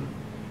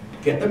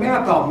get the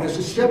map out,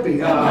 Mississippi,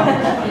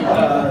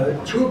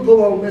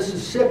 Tupelo,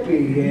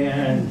 Mississippi,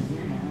 and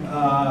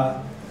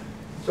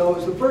so it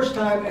was the first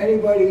time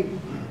anybody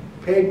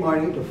paid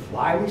money to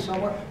fly me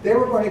somewhere. They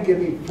were going to give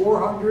me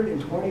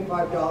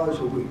 $425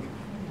 a week.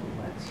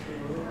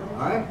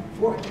 All right,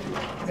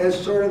 as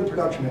sort of the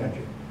production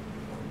manager.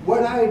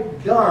 What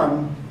I'd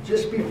done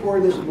just before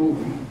this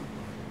movie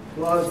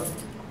was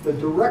the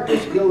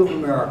Directors Guild of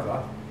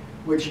America,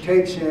 which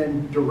takes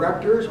in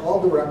directors, all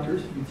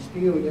directors, it's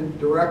the union,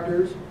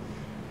 directors,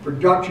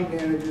 production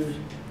managers,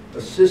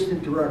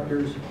 assistant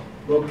directors,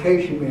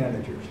 location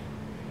managers,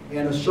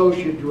 and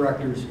associate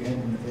directors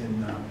in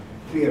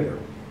theater,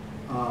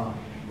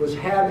 was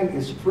having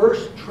his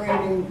first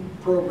training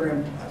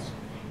program test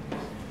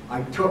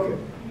I took it.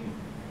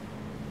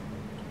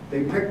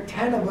 They picked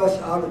 10 of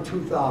us out of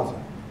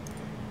 2,000.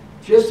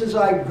 Just as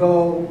I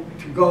go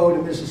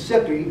to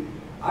Mississippi,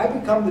 I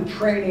become the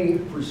trainee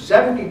for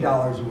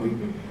 $70 a week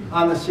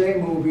on the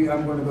same movie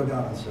I'm going to go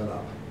down and set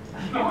up.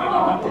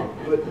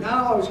 But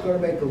now I was going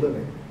to make a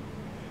living.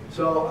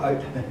 So I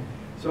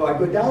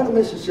go down to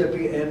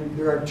Mississippi, and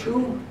there are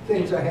two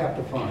things I have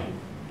to find.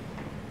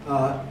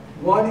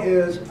 One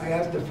is I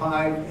have to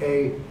find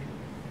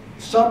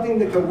something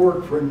that could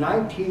work for a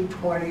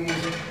 1920s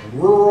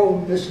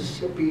rural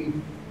Mississippi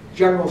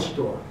general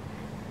store.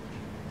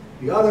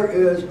 The other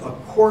is a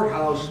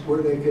courthouse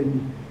where they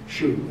can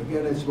shoot.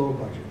 Again, it's low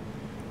budget.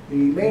 The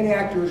main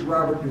actor is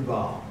Robert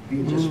Duvall. He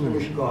had just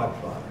finished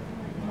Godfather.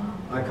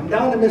 I come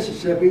down to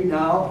Mississippi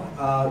now.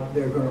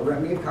 They're going to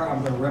rent me a car.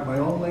 I'm going to rent my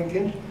own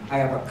Lincoln. I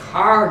have a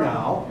car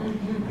now.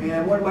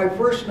 And one of my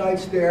first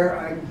nights there,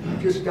 I'm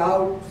just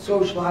out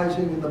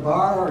socializing in the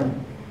bar.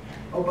 And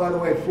oh, by the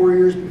way, 4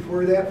 years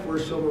before that, 4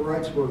 civil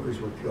rights workers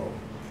were killed.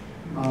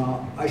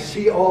 I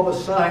see all the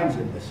signs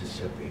in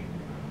Mississippi,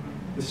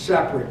 the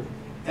separate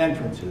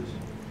entrances.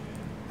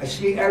 I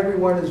see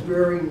everyone is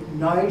very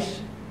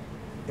nice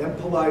and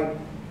polite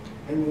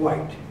and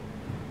white.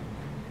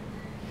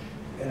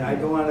 And I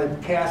don't want to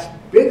cast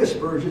big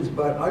aspersions,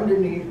 but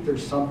underneath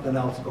there's something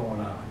else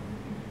going on.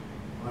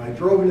 When I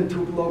drove into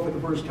Tupelo for the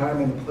first time,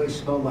 and the place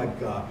smelled like,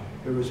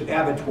 there was an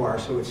abattoir,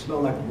 so it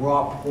smelled like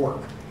raw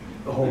pork,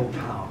 the whole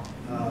town.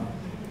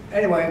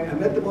 Anyway,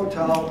 I'm at the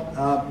motel,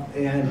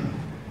 and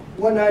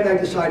one night I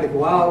decided to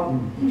go out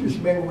and just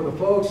mingle with the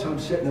folks. I'm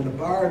sitting in the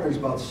bar, and there's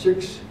about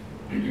 6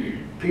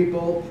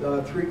 people,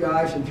 3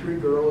 guys and 3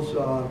 girls,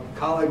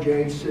 college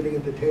age, sitting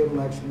at the table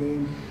next to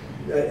me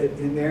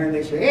in there, and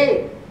they say,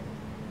 "Hey,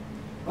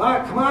 all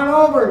right, come on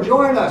over and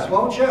join us,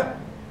 won't you?"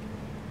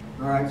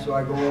 All right, so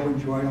I go over and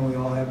join them. We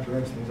all have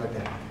drinks, things like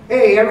that.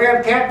 "Hey, you ever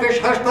have catfish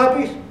hush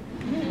puppies?"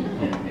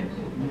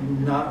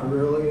 "Not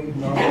really,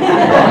 no."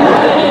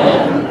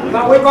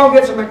 "No, we're going to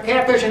get some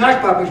catfish and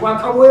hush puppies. Want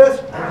to come with us?"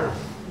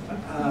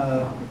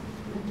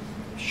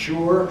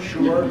 Sure.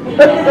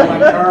 My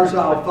car's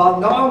out.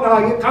 No,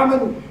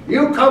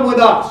 you come with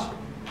us.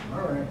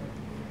 All right.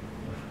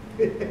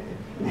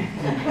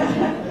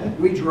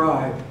 We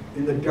drive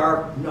in the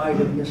dark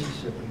night of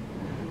Mississippi.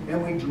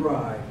 And we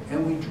drive,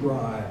 and we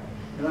drive.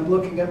 And I'm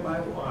looking at my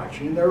watch,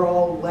 and they're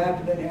all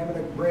laughing and having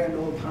a grand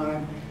old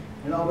time.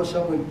 And all of a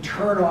sudden we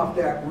turn off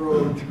that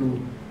road through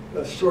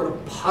sort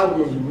of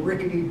puddles and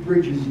rickety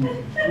bridges, and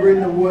we're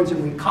in the woods,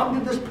 and we come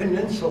to this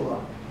peninsula.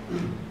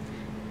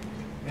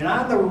 And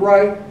on the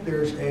right,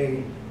 there's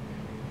a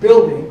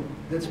building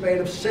that's made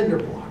of cinder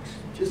blocks,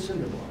 just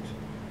cinder blocks.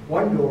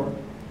 One door.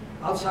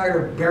 Outside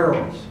are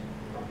barrels,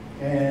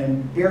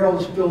 and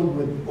barrels filled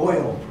with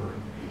oil for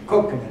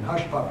cooking and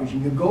hush puppies.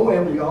 And you go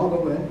in, we all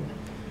go in,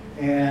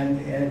 and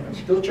I'm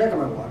still checking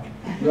my watch.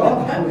 We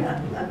all go in,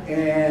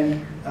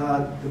 and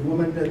the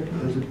woman,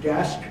 there's a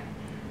desk.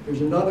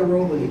 There's another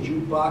room with a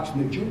jukebox,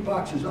 and the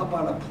jukebox is up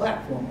on a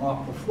platform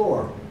off the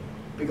floor.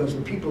 Because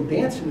the people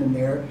dancing in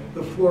there,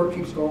 the floor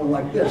keeps going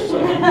like this. So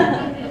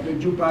the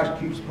jukebox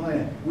keeps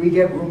playing. We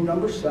get room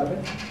number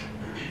 7.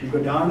 We go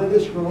down to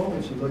this room.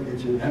 It's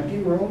an empty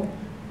room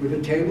with a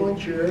table and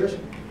chairs.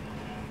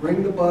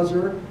 Ring the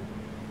buzzer.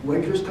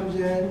 Waitress comes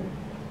in,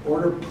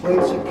 order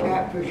plates of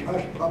catfish,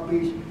 hush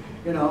puppies,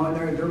 you know, and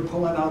they're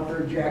pulling out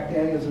their Jack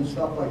Daniels and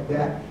stuff like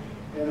that.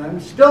 And I'm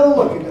still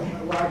looking at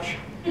my watch.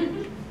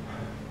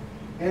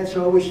 And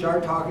so we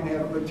start talking,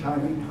 have a good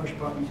time, eating hush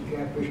puppies and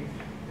catfish.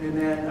 And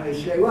then I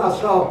say, well,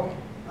 so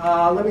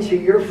let me see,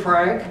 you're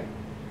Frank,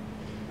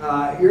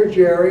 you're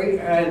Jerry,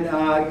 and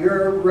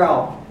you're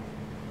Ralph.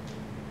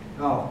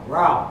 Oh,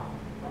 Ralph.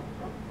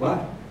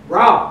 What?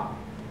 Ralph.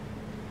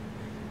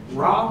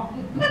 Ralph?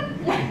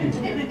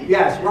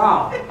 Yes,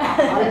 Ralph.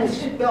 How do you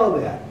spell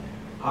that?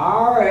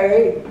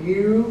 R-A-U-U-L.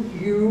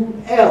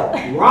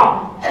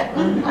 Ralph.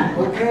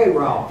 Okay,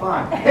 Ralph,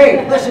 fine.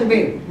 Hey, listen to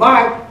me.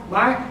 Mike,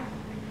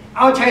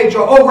 I'll tell you a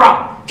joke. Oh,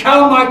 Ralph,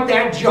 tell Mike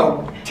that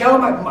joke. Tell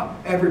Mike,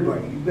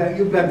 everybody,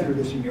 you've been through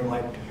this in your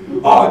life.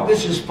 Oh,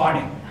 this is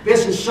funny.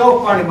 This is so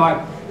funny, Mike.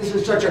 This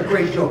is such a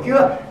great joke.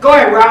 Go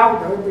ahead,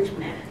 Ralph.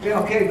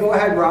 Okay, go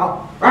ahead,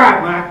 Ralph. All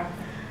right, Mike.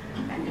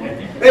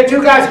 The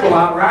 2 guys go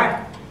out,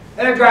 right?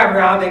 And they're driving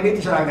around. They meet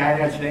this other guy,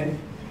 that's thing.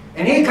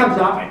 And he comes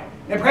up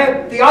and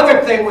play the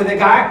other thing with the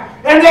guy.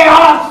 And they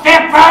all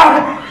step out.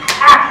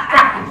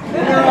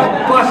 And they're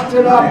all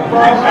busted up.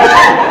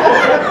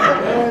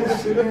 And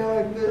sitting there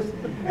like this.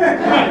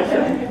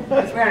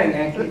 What's matter,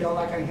 Yankee? You don't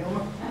like our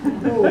humor?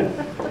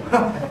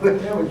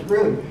 That was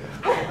really,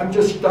 I'm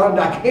just stunned.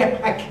 I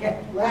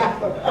can't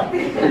laugh.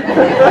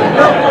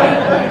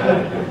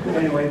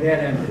 Anyway,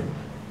 that ended.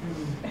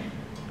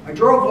 I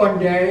drove one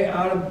day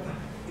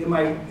in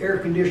my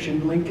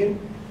air-conditioned Lincoln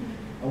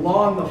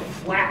along the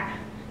flat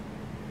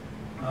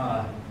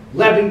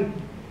levee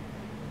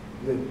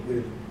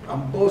with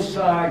on both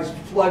sides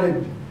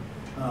flooded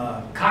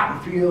cotton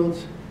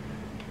fields.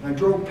 And I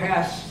drove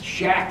past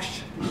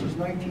shacks. This is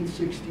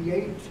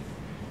 1968.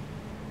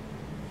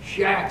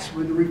 shacks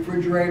with the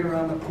refrigerator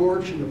on the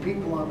porch and the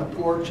people on the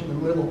porch and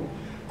the little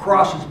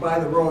crosses by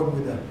the road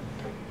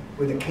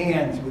with the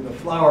cans with the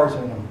flowers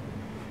in them.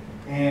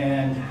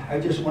 And I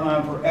just went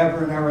on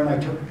forever and ever, and I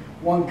took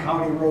one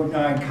county road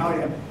 9,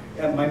 county,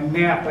 and my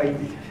map,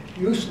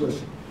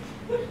 useless.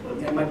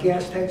 And my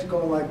gas tank's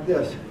going like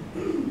this.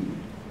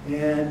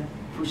 And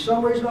for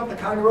some reason off the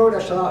county road, I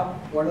saw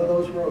one of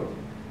those roads.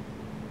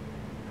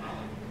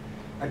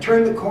 I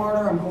turned the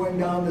corner, I'm going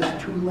down this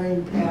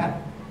 2-lane path,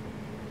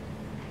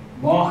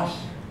 moss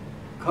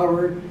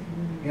covered,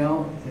 you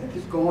know,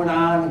 just going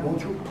on, going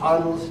through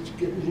puddles,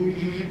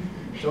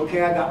 it's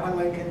okay, I got my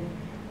Lincoln,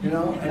 you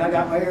know, and I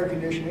got my air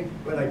conditioning,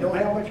 but I don't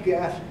have much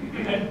gas.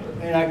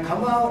 And I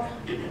come out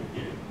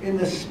in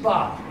this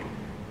spot,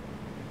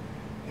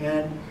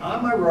 and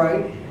on my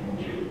right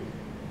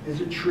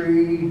is a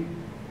tree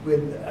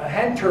with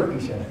hen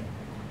turkeys in it.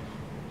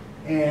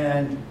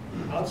 And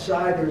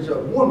outside there's a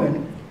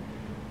woman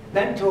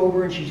bent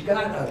over, and she's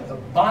got a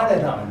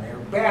bonnet on. Her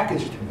back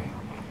is to me.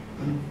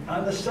 And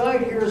on the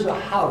side here is a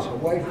house, a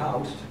white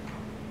house.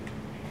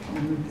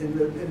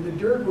 In the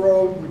dirt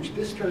road, which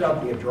this turned out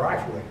to be a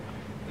driveway,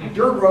 the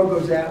dirt road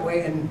goes that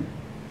way, and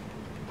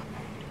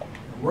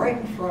right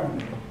in front of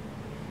me,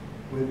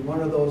 with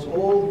one of those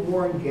old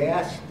worn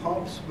gas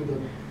pumps with a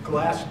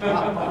glass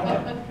top on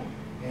it,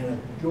 and a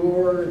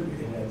door,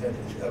 and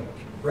a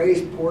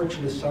raised porch,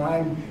 and a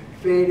sign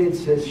faded,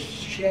 says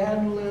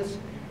Chandler's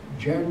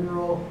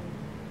General,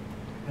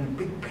 and a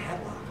big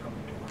padlock on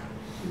the door.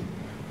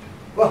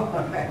 Well,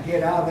 I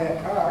get out of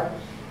that car.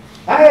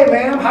 Hey,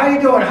 ma'am, how you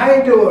doing? How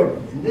you doing?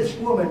 And this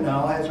woman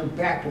now has her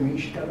back to me.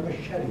 She's got a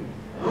machete.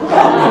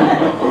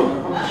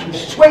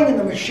 She's swinging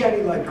the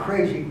machete like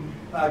crazy,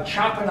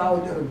 chopping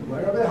out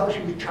whatever the hell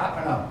she was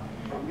chopping out.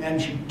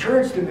 And she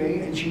turns to me,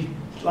 and she's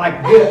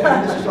like this.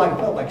 And this is like,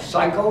 felt like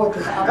Psycho at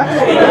the top.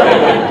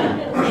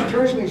 She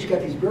turns to me, she's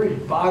got these very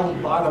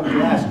bottom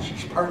glasses.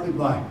 She's partly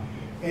blind.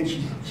 And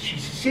she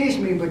sees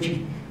me, but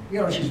she's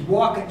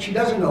walking. She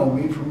doesn't know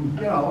me from,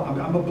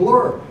 I'm a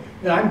blur.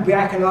 And I'm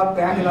backing up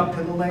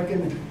to the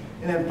Lincoln,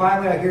 and then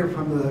finally I hear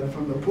from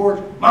the porch,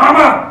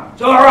 "Mama,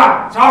 it's all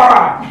right, it's all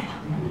right."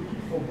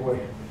 Oh boy,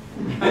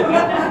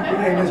 your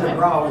name isn't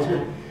Rao, is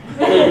it?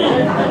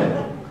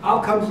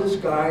 Out comes this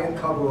guy in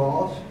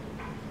coveralls,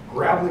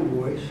 gravelly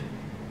voice,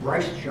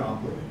 Bryce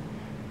Joplin.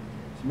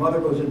 His mother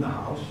goes in the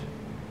house.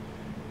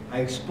 I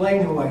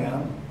explain who I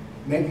am,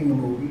 making a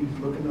movie,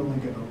 looking the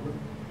Lincoln over.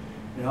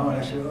 And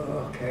I said,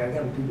 oh, okay, I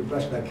got to do the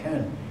best I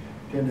can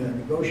to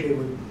negotiate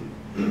with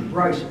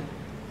Bryce.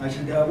 I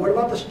said, what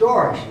about the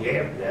store? He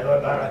said, yeah, what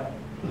about it?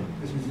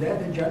 I said, is that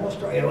the general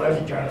store? Yeah, well,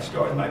 it's a general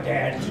store. My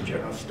dad is a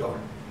general store.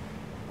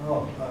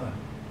 Oh,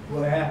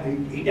 what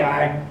happened? He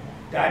died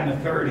in the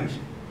 30s.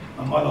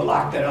 My mother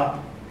locked it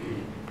up.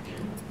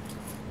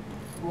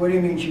 What do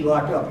you mean she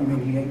locked up? You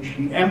mean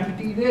she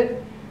emptied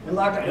it and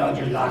locked it? No,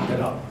 she locked it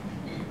up.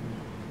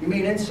 You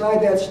mean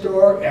inside that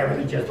store,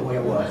 everything's just the way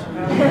it was?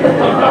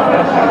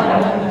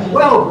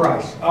 Well,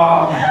 Bryce,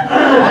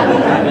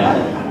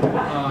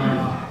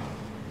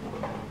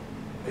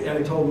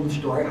 I told him the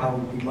story, how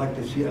we'd like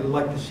to see, I'd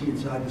like to see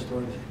inside the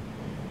store.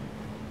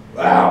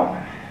 Wow.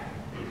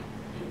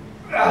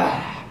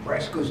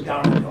 Bryce goes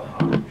down into the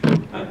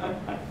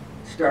house.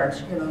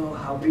 Starts,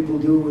 how people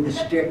do with the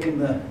stick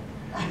and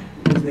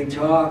as they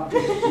talk,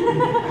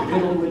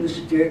 piddle with the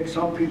stick.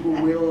 Some people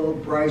will,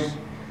 Bryce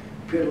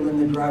piddle in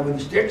the drive with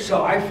the stick.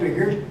 So I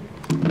figured,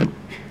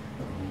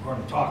 we're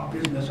going to talk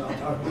business, I'll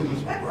talk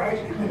business with Bryce.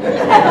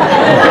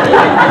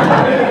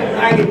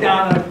 I get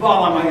down and I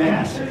fall on my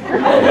ass.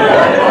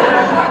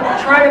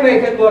 Try to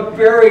make it look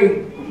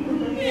very,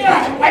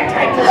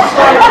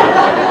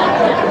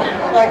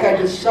 like I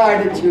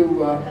decided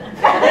to,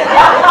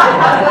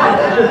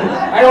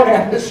 I don't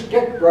have the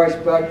stick, Bryce,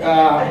 but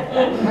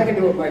I can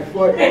do it with my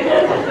foot.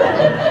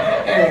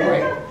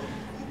 Anyway,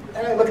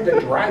 then I look at the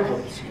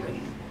driveway.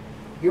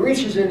 He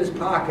reaches in his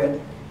pocket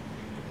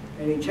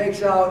and he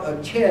takes out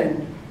a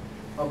tin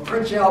of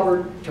Prince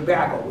Albert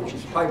tobacco, which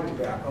is pipe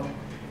tobacco,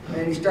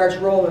 and he starts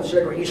rolling a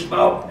cigarette. You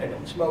smoke? I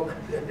don't smoke.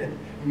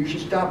 You should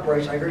stop,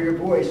 Bryce. I hear your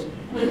voice.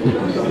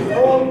 The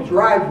whole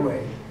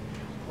driveway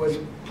was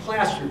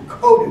plastered,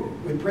 coated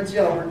with Prince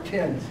Albert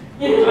tins.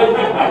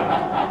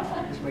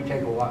 This may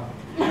take a while.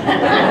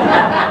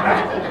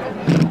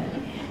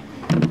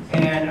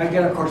 And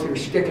again, of course, they were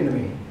sticking to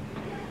me.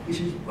 He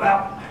says,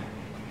 well,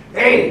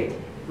 hey,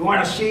 you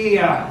want to see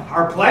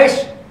our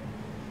place?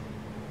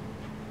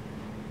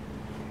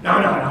 No.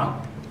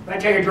 I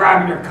take a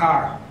drive in your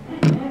car.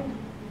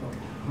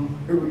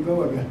 Here we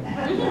go again.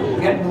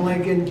 Get in the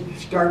Lincoln,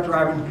 start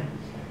driving.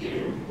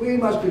 We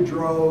must have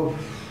drove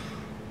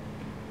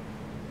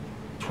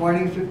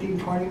 15,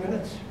 20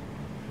 minutes.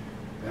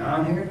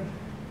 Down here.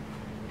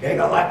 Take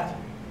a left.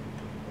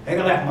 Take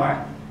a left, Mark.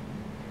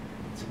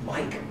 It's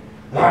Mike.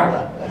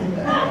 Mark.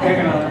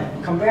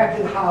 Come back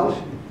to the house.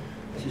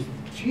 I says,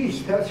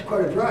 geez, that's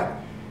quite a drive.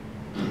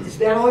 Is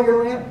that all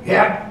your land?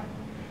 Yeah.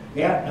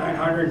 Yeah,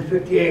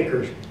 950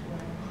 acres.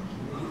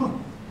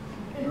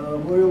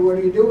 What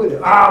do you do with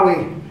it?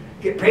 We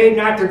get paid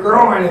not to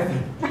grow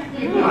anything.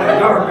 out of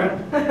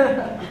government.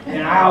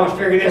 And I always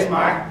figure this,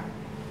 Mike,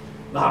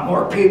 a lot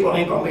more people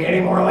ain't gonna be any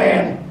more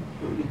land.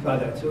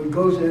 So he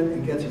goes in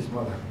and gets his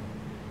mother.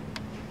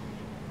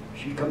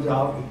 She comes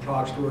out, he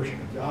talks to her, she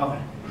comes out.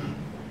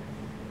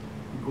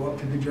 We go up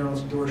to the general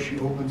store, she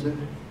opens it,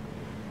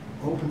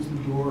 opens the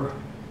door.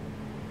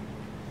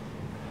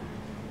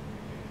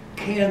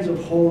 Cans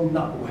of whole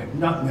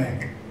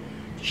nutmeg,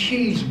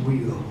 cheese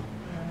wheel,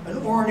 an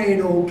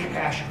ornate old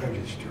cash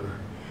register,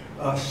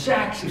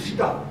 sacks of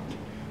stuff,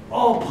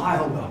 all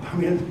piled up. I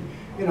mean,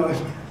 you know,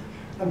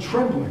 I'm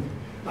trembling.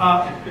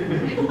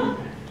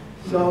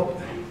 So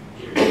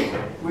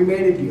we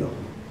made a deal.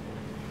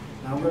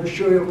 Now I'm going to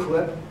show you a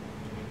clip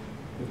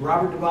with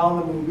Robert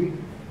Duvall in the movie.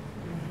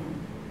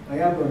 I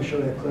am going to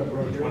show that clip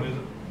right there. Which one is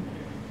it?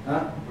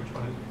 Huh? Which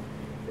one is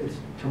it? It's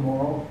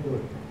tomorrow, the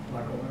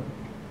Black and White.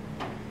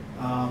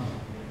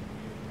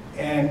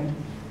 And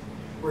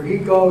where he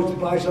goes to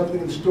buy something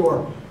in the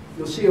store,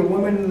 you'll see a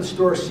woman in the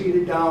store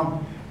seated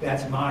down.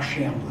 That's Ma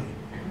Chambly,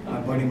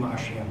 my buddy Ma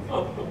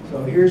Chambly.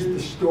 So here's the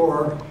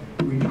store.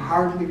 We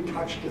hardly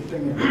touched a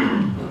thing in it.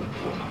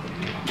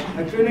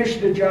 I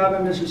finished the job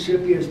in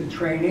Mississippi as the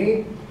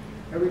trainee.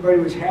 Everybody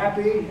was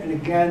happy, and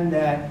again,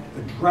 that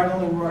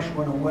adrenaline rush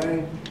went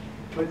away.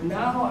 But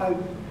now I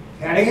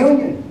had a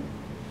union.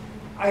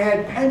 I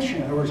had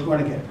pension. I was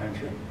going to get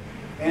pension.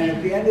 And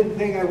at the end of the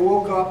thing, I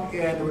woke up,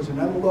 and there was an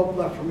envelope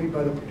left for me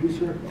by the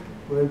producer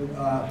with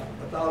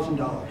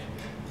 $1,000.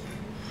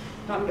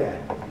 Not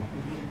bad.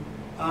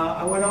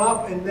 I went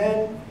off, and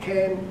then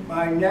came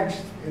my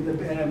next,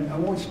 and I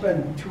won't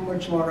spend too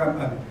much longer.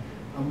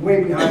 I'm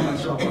way behind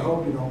myself. I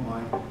hope you don't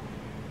mind.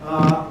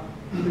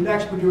 The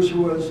next producer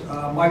was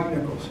Mike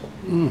Nichols.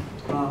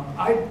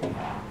 I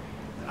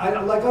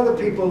like other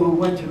people who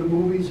went to the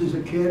movies as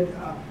a kid.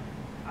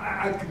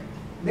 I could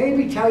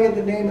maybe tell you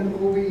the name of the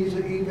movies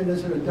even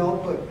as an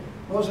adult, but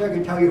mostly I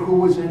could tell you who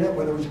was in it,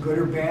 whether it was good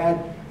or bad.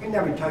 I could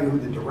never tell you who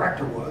the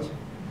director was.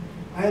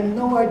 I had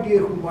no idea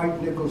who Mike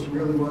Nichols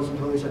really was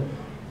until they said,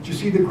 "Did you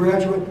see The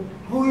Graduate?"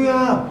 "Oh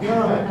yeah,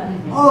 yeah."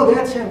 "Oh,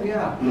 that's him,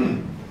 yeah."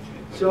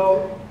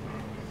 So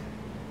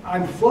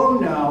I'm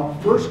flown now,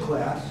 first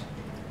class,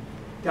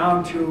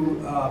 down to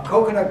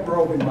Coconut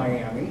Grove in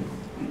Miami.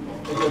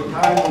 At the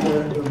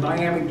time the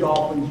Miami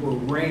Dolphins were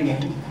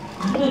reigning.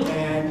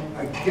 And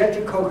I get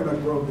to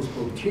Coconut Grove, this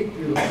boutique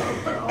beautiful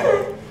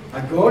hotel. I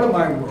go to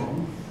my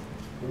room,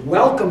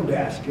 welcome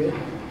basket,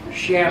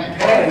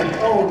 champagne.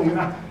 Oh,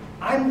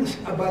 I'm this,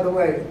 by the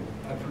way,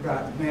 I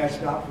forgot, may I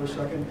stop for a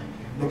second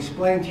and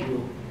explain to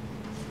you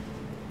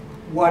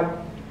what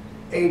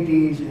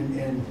ADs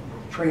and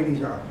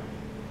trainees are.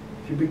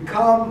 To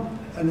become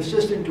an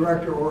assistant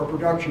director or a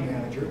production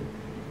manager,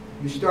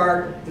 you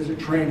start as a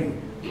trainee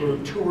for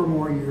 2 or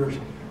more years,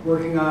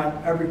 working on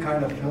every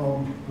kind of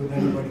film with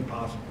anybody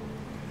possible.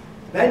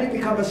 Then you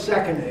become a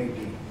second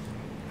AD.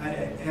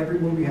 Every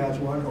movie has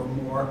one or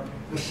more.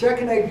 The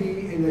second AD,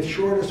 in the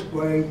shortest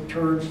way,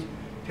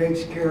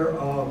 takes care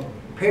of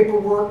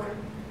paperwork,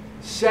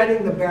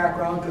 setting the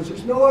background, because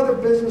there's no other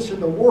business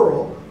in the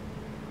world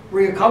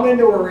where you come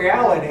into a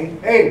reality,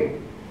 hey,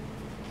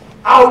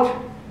 out,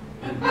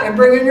 and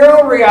bring in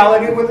your own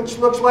reality, which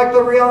looks like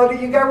the reality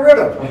you got rid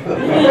of.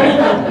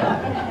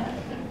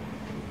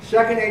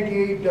 Second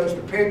AD does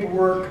the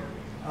paperwork,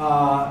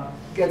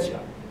 gets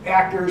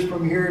actors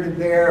from here to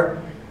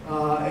there,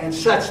 and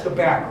sets the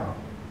background.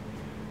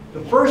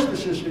 The first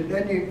assistant,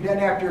 then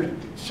after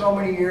so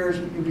many years,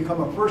 you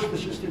become a first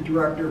assistant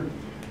director.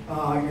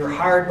 You're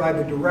hired by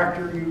the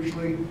director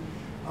usually.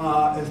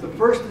 As the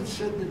first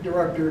assistant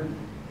director,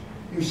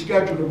 you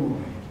schedule the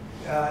movie.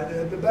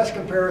 The best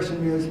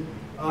comparison is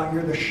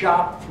you're the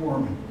shop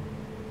foreman.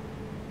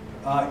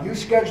 You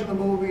schedule the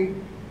movie,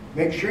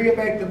 make sure you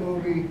make the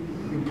movie,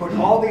 you put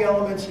all the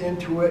elements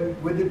into it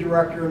with the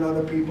director and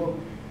other people,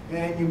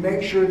 and you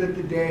make sure that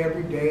the day,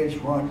 every day is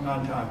run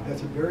on time.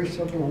 That's a very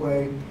simple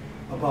way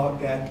about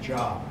that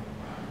job.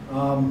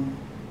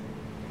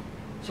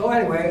 So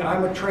anyway,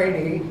 I'm a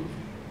trainee,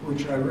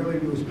 which I really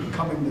was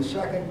becoming the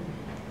second.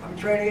 I'm a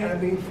trainee and I'm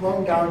being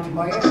flown down to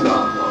Miami.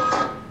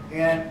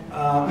 And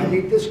I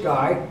meet this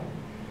guy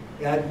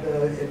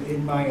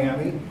in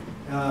Miami.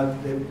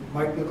 That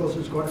Mike Nichols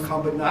is going to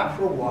come, but not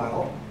for a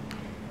while.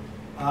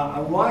 I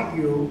want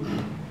you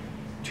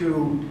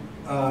to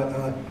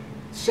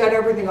set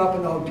everything up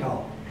in the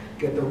hotel.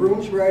 Get the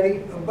rooms ready.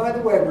 And by the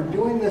way, we're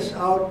doing this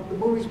out, the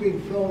movie's being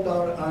filmed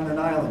out on an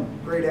island,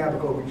 Great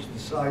Abaco, which is the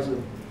size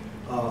of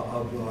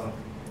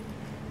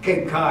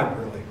Cape Cod,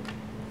 really.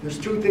 There's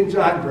 2 things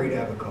on Great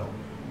Abaco.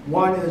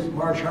 One is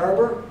Marsh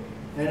Harbor,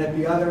 and at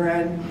the other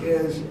end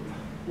is,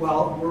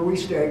 well, where we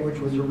stayed, which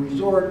was a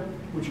resort,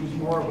 which was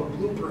more of a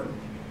blueprint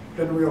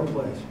than a real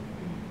place.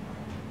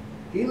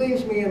 He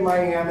leaves me in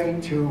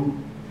Miami to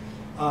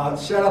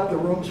set up the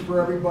rooms for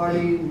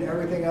everybody and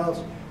everything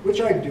else, which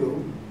I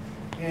do.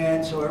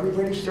 And so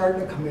everybody's starting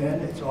to come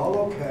in. It's all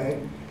okay.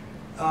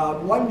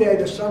 One day,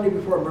 the Sunday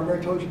before, remember I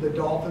told you the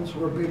Dolphins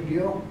were a big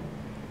deal?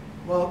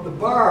 Well, the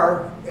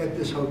bar at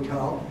this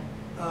hotel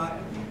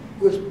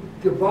was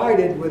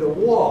divided with a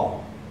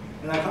wall.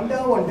 And I come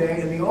down one day,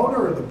 and the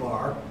owner of the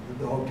bar,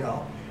 the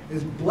hotel,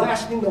 is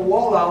blasting the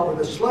wall out with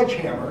a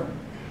sledgehammer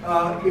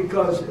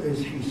because, as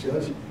he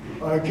says,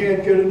 I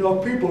can't get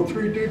enough people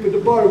 3 deep in the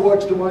bar to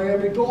watch the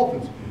Miami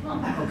Dolphins.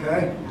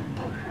 Okay?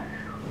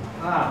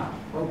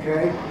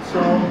 Okay,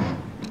 so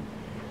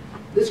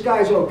this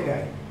guy's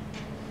okay.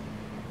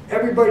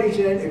 Everybody's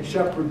in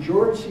except for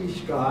George C.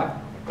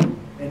 Scott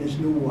and his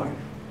new wife.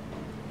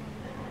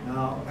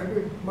 Now,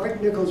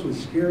 Mike Nichols was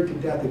scared to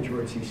death of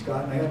George C.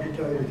 Scott, and I have to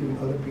tell you the truth,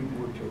 other people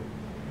were too.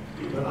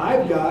 But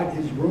I've got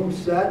his room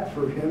set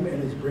for him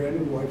and his brand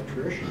new wife,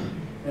 Trish,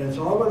 and it's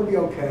all going to be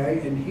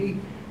okay. And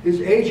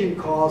his agent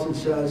calls and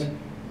says,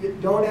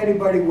 don't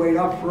anybody wait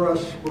up for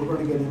us, we're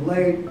going to get in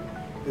late,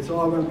 it's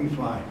all going to be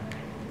fine.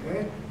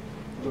 Okay?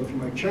 Go through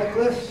my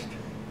checklist.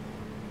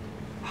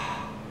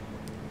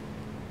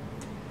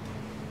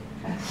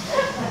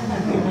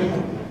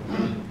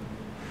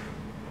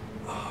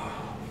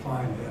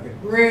 Finally, I get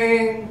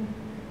ring,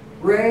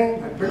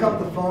 ring, I pick up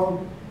the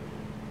phone,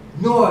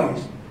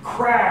 noise,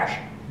 crash,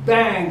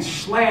 bang,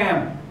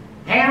 slam.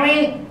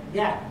 Hammy?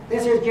 Yeah,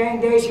 this is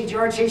Jane Dacey,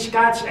 George C.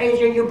 Scott's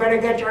agent. You better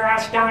get your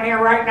ass down here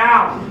right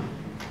now.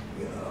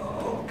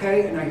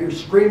 Okay, and I hear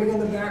screaming in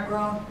the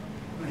background.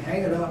 I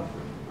hang it up.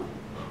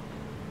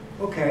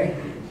 Okay.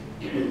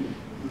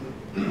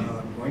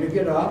 I'm going to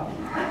get up.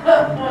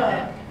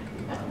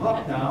 I'm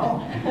up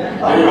now.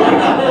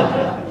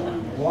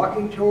 I'm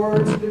walking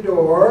towards the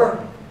door.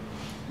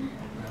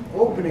 I'm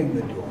opening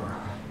the door.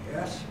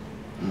 Yes.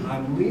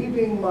 I'm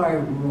leaving my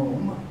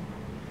room.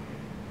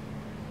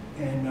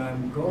 And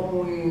I'm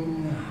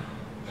going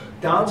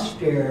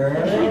downstairs.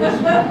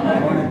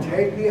 I'm going to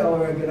take the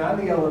elevator, get on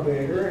the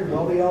elevator, and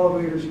while the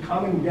elevator's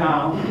coming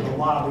down to the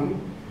lobby,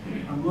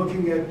 I'm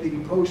looking at the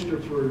poster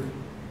for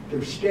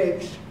their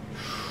steaks.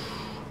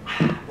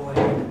 Boy, I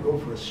had to go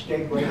for a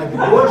steak right now. The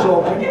door's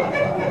open.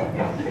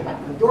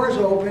 The door's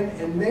open,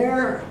 and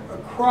there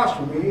across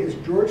from me is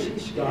George C.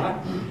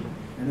 Scott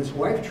and his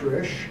wife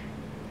Trish.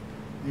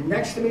 And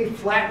next to me,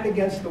 flattened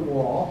against the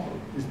wall,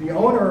 is the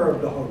owner of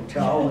the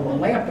hotel with a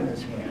lamp in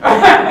his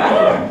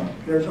hand.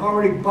 There's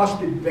already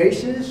busted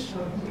vases,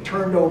 a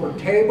turned over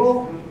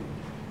table,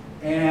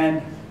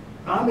 and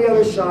on the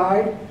other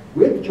side,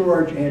 with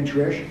George and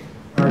Trish,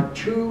 are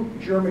 2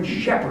 German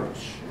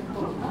shepherds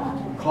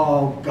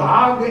called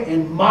Gog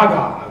and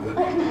Magog.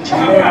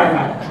 They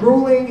are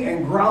drooling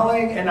and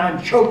growling and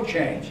on choke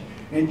chains.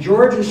 And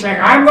George is saying,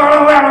 I'm going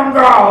to let him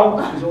go.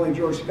 Because only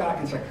George Scott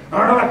can say,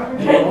 I'm going to let him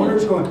go. The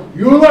owner's going,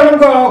 you let him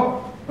go.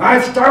 I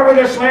start with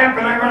this lamp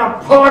and I'm going to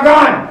pull a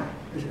gun.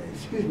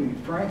 Excuse me,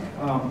 Frank.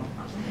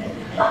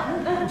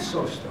 I'm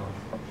so stoned.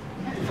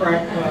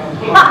 Frank,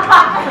 put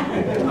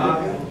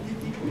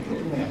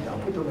the lamp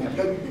down, put the lamp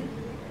down.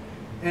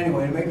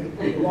 Anyway, to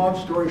make a long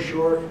story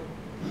short,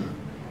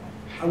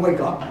 I wake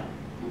up.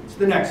 It's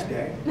the next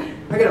day.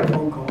 I get a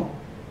phone call.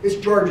 It's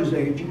George's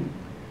agent,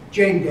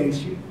 Jane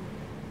Dacey.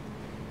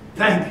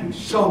 Thank you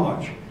so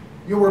much.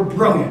 You were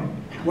brilliant.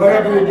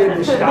 Whatever you did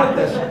to stop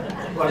this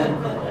was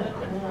incredible.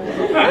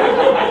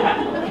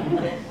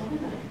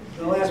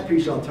 The last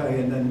piece I'll tell you,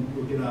 and then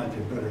we'll get on to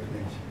better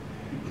things.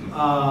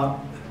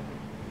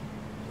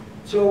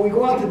 So we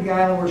go out to the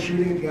island, we're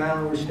shooting at the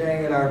island, we're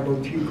staying at our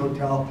boutique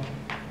hotel.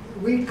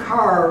 We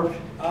carved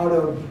out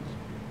of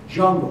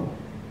jungle.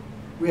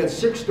 We had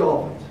 6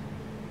 dolphins,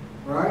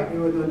 all right?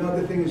 And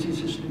another thing is the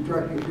assistant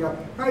director, all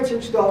right,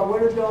 6 dolphins,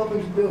 what do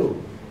dolphins do?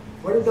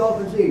 What do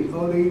dolphins eat?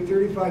 Oh, they eat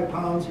 35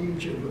 pounds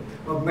each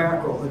of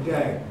mackerel a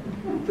day.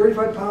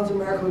 35 pounds of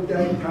mackerel a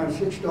day times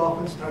 6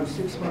 dolphins times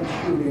 6 months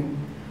shooting.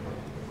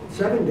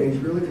 7 days,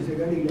 really, because they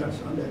got to eat on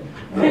Sunday.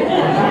 And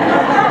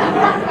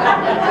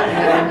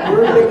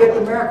where do they get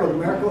the mackerel? The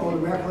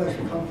mackerel has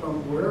to come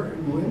from where?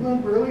 In New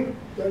England, really?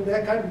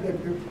 That kind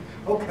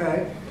of,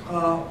 okay.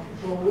 Well,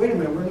 wait a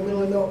minute, we're in the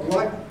middle of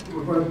what?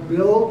 We're going to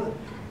build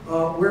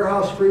a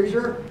warehouse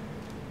freezer?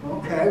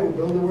 Okay, we'll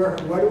build a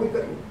warehouse. Why do we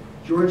go?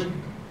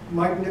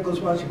 Mike Nichols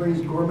wants to bring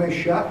his gourmet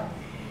chef,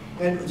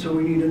 and so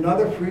we need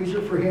another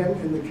freezer for him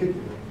in the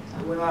kitchen.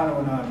 It went on and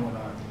went on and went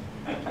on.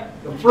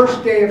 The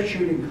first day of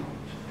shooting comes.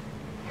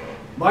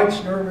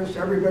 Mike's nervous,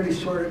 everybody's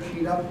sort of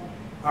keyed up.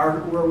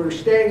 Where we're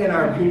staying in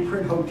our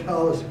Blueprint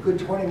Hotel is a good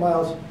 20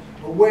 miles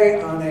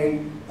away on a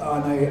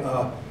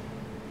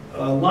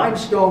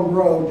limestone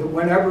road that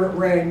whenever it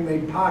rained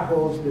made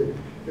potholes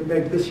that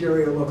make this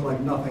area look like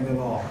nothing at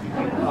all.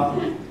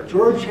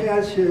 George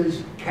has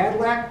his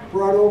Cadillac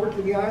brought over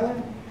to the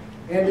island,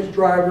 and his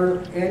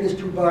driver, and his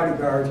 2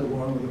 bodyguards,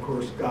 along with, of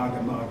course, Gog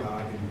and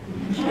Magog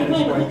and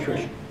his wife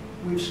Trish.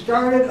 We've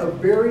started a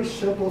very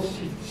simple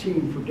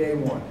scene for day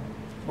 1.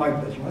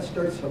 Mike does. Let's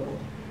start simple.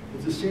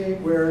 It's a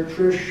scene where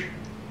Trish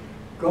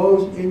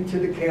goes into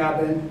the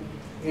cabin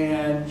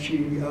and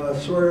she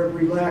sort of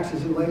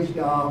relaxes and lays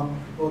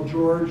down while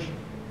George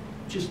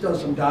just does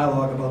some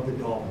dialogue about the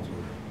dolphins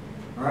with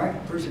her. All right,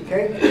 first a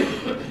cake.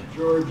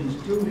 George is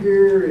due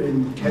here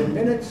in 10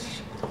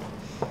 minutes.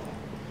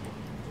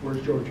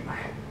 Where's George?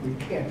 We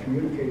can't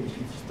communicate.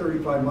 She's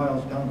 35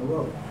 miles down the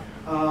road.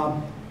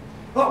 Oh,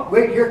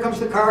 wait, here comes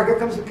the car. Here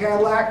comes the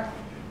Cadillac.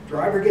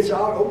 Driver gets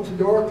out, opens the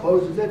door,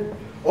 closes it,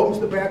 opens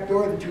the back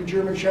door, the 2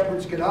 German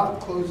Shepherds get out,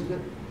 closes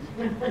it.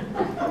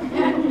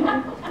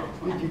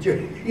 Did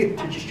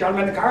you shut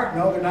them in the car?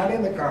 No, they're not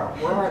in the car.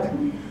 Where are they?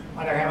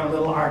 Oh, they're having a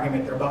little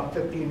argument. They're about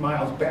 15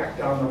 miles back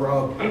down the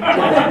road.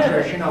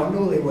 Trish, you know,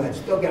 newlyweds.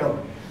 Still get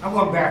over. I'm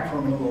going back for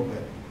him in a little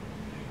bit.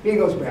 He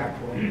goes back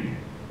for him.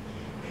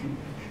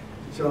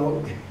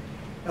 So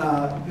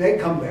they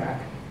come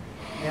back,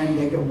 and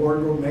they get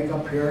wardrobe,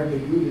 makeup, hair. They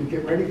do to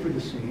get ready for the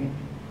scene.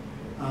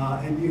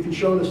 And you can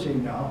show the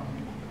scene now.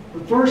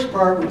 The first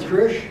part with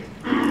Trish,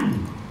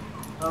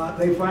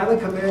 they finally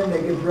come in,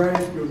 they get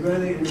ready,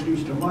 they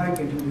introduce to Mike,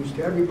 introduce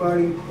to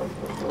everybody.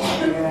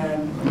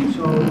 And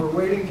so we're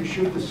waiting to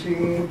shoot the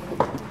scene,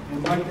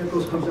 and Mike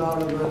Nichols comes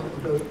out of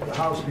the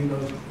house and he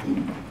goes,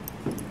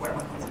 what am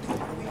I going to do?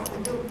 What are we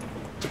going to do?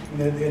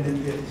 And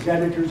the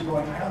editor's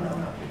going, I don't know,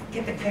 no.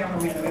 Get the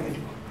cameraman,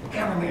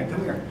 cameraman,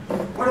 come here.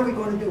 What are we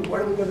going to do?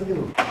 What are we going to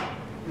do?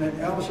 And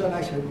then all of a sudden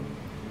I said,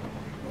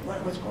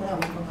 what's going on?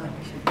 What's going on?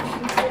 He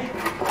said,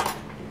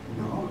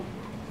 no.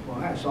 Well,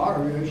 I saw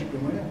her, she's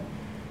been in.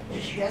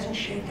 She hasn't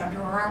shaved under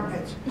her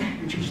armpits,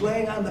 and she's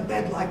laying on the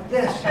bed like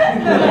this.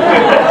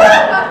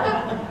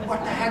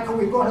 What the heck are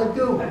we going to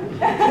do?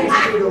 They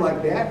treat her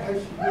like that. I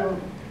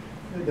said,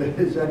 you know,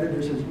 his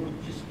editor says, well,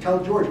 just tell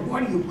George,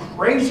 what are you,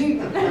 crazy?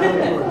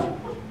 George.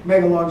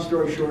 Make a long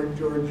story short,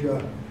 George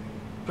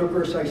took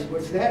her aside.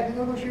 What's that? You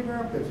don't shave her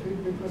armpits.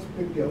 What's the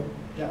big deal?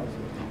 That was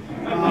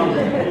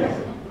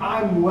it.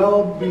 I'm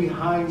well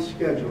behind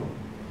schedule.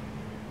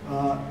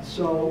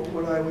 So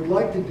what I would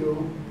like to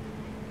do,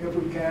 if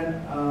we can,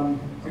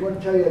 I want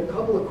to tell you a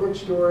couple of quick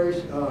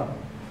stories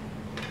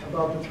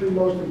about the 3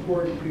 most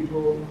important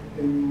people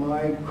in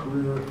my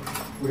career,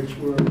 which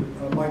were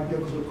Mike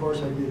Nichols, of course.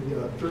 I did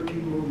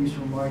 13 movies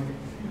for Mike.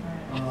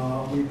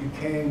 We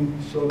became,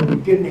 so that we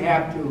didn't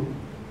have to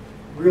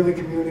really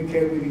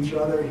communicate with each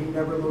other. He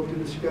never looked at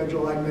the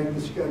schedule. I'd make the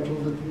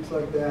schedules and things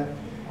like that.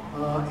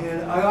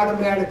 And I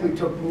automatically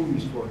took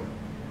movies for him.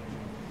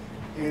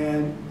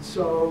 And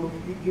so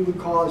he would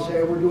call and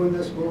say, we're doing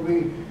this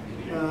movie.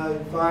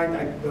 Fine.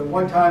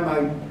 One time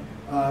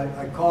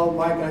I called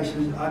Mike and I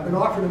said, I've been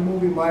offered a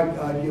movie, Mike.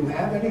 Do you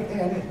have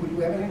anything? Would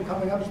you have anything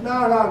coming up? He said,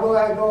 no, go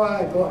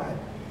ahead.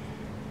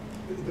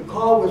 The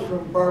call was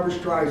from Barbra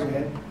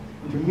Streisand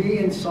to me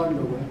and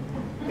Sunderland,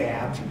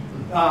 Babs.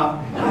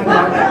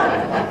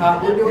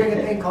 We're doing a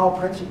thing called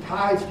Prince of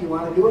Tides. Do you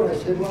want to do it? I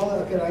said,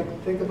 well, can I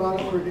think about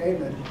it for a day?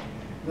 And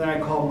then I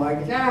called Mike.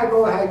 He said,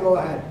 go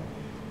ahead.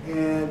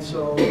 And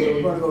so we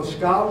were going to go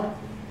scout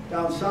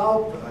down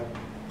south.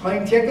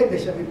 Plane ticket. They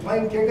sent me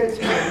plane tickets.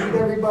 I meet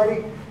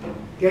everybody.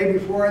 Day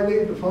before I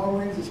leave, the phone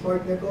rings. It's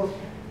Mike Nichols.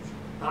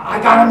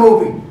 I got a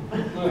movie.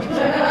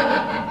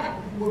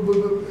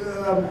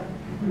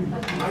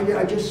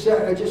 I just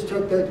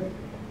took that.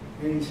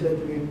 And he said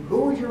to me,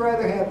 who would you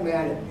rather have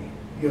mad at me?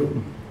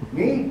 You,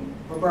 me,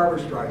 or Barbra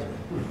Streisand?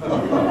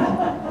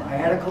 I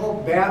had to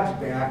call Babs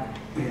back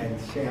and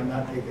say I'm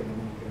not taking the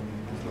movie.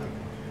 It was like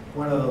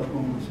one of those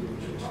moments that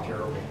was just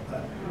terrible.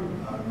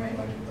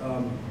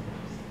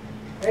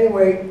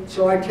 Anyway,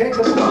 so I take a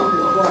movie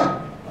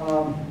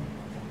one.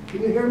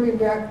 Can you hear me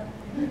back?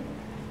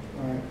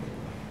 All right.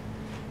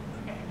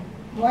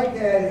 Mike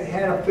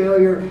had a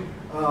failure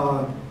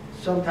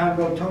some time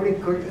ago. Tony,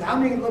 how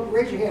many, look,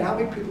 raise your hand, how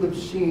many people have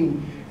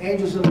seen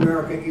Angels in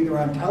America either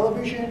on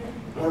television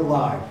or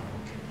live?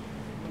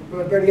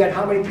 But better yet,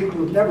 how many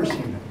people have never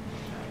seen it?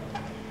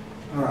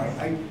 All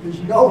right, there's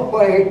no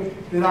way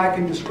that I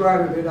can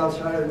describe it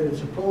outside of it.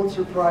 It's a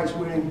Pulitzer Prize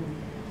winning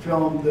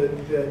film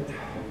that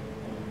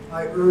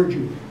I urge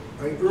you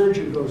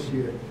to go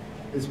see it.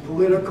 It's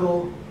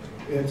political,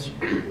 it's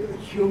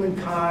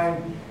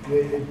humankind,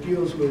 it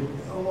deals with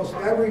almost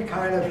every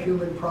kind of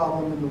human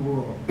problem in the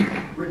world.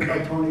 Written by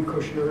Tony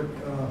Kushner.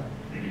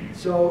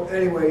 So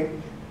anyway,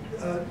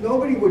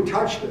 nobody would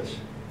touch this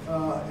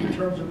in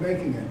terms of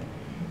making it.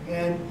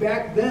 And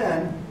back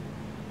then,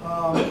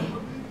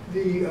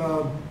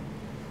 the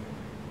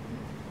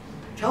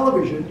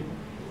television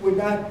would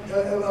not,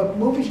 a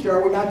movie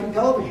star would not do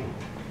television.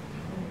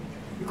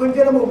 You couldn't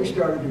get a movie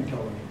star to do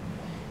television.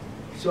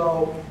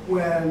 So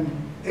when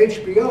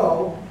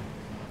HBO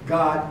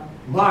got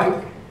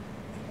Mike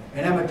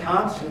and Emma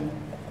Thompson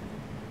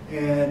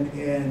and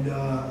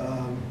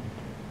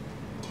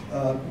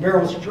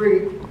Meryl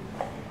Streep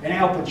and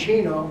Al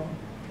Pacino,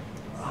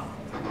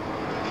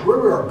 where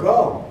we are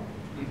go.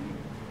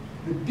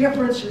 The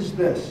difference is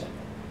this.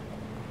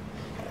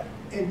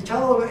 In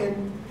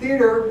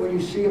theater, when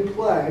you see a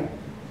play,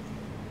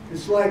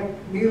 it's like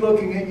me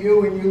looking at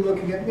you and you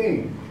looking at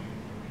me.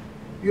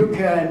 You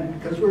can,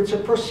 because it's a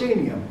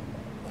proscenium.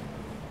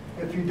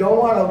 If you don't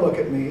want to look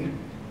at me,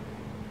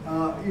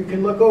 you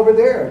can look over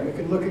there. You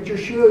can look at your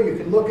shoe. You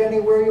can look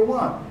anywhere you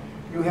want.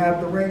 You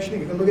have the range.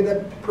 You can look at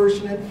that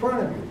person in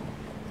front of you.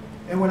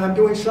 And when I'm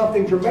doing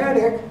something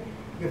dramatic,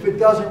 if it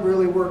doesn't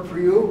really work for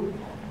you,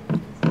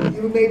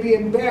 you may be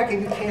in back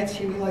and you can't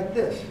see me like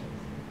this.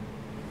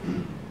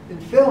 In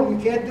film,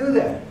 you can't do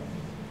that.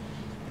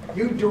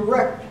 You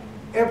direct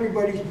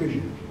everybody's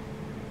vision.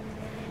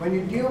 When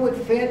you deal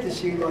with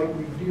fantasy like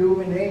we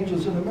do in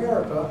Angels in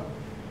America,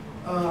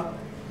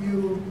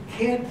 you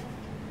can't,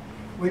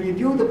 when you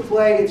do the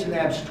play, it's an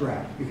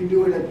abstract. You can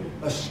do it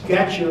a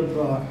sketch of,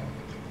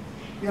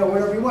 you know,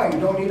 whatever you want.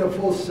 You don't need a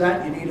full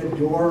set, you need a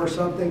door or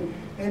something,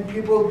 and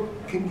people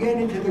can get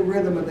into the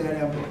rhythm of that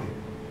empathy.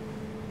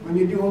 When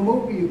you do a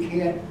movie, you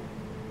can't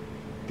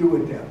do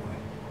it that way.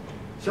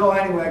 So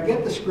anyway, I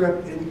get the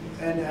script,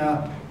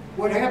 and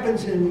what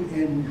happens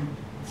in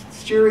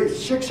series,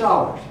 6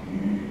 hours.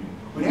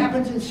 What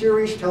happens in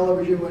series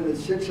television when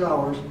it's 6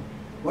 hours,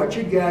 what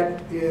you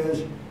get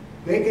is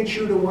they can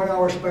shoot a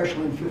 1-hour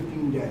special in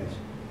 15 days.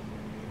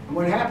 And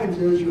what happens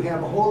is you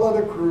have a whole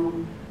other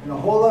crew and a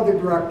whole other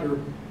director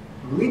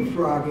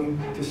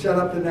leapfrogging to set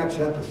up the next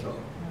episode.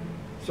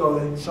 So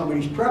that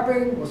somebody's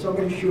prepping or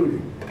somebody's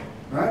shooting,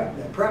 right?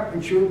 They prep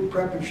and shoot,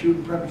 prep and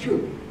shoot, prep and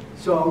shoot.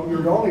 So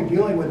you're only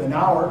dealing with an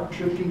hour,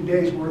 15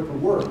 days worth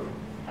of work.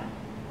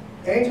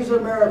 Angels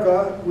of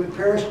America with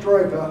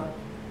Perestroika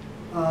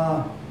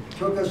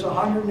took us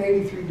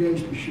 183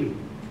 days to shoot.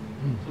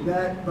 So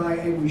that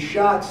and we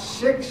shot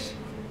 6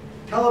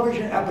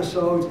 television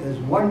episodes as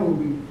one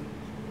movie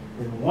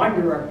with one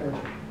director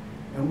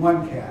and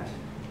one cast.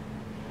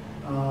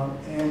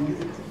 And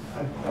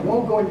I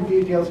won't go into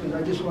details because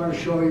I just want to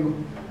show you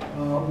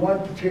one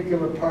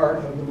particular part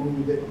of the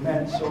movie that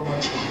meant so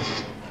much to me,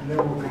 and then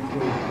we'll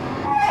conclude.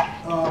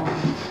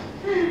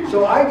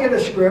 So I get a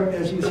script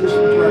as the assistant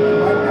director.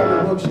 Mike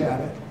never looks at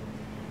it.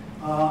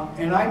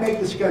 And I make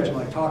the schedule.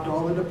 I talk to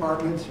all the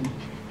departments and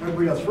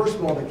everybody else. First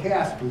of all, the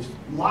cast was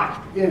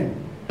locked in.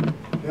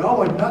 They all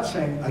went nuts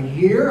saying, a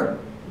year?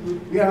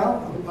 You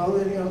know,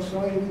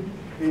 so,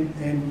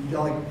 and they're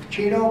like,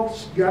 Chino,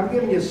 I'm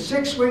giving you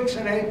 6 weeks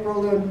in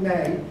April and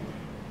May,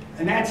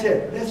 and that's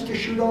it. That's to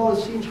shoot all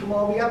the scenes from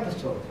all the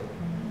episodes.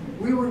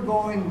 We were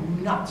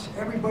going nuts.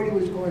 Everybody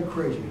was going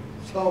crazy.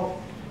 So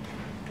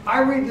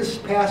I read this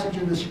passage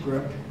in the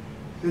script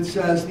that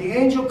says, the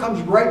angel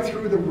comes right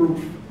through the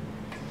roof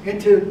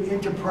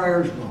into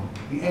Pryor's room,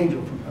 the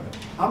angel from heaven.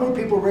 How many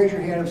people, raise your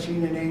hand, have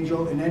seen an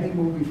angel in any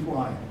movie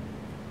flying?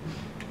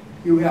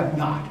 You have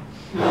not.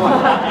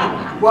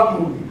 What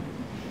movie?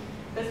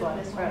 This one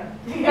is right.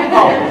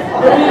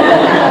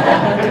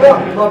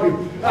 Oh. Love you.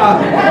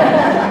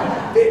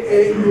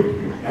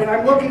 And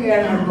I'm looking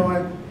at it and I'm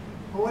going,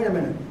 well, wait a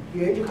minute.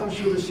 The angel comes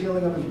through the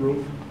ceiling of his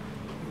roof,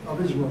 of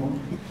his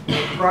room.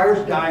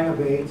 Pryor's dying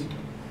of AIDS.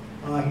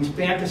 He's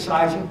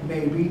fantasizing,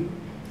 maybe.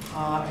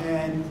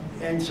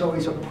 And so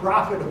he's a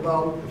prophet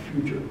about the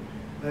future.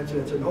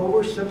 It's an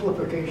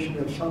oversimplification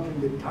of something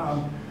that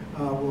Tom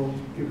will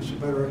give us a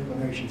better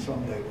explanation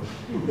someday.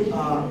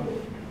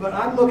 But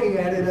I'm looking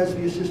at it as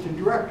the assistant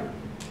director.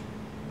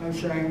 I'm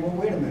saying, well,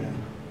 wait a minute.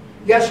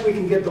 Yes, we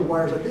can get the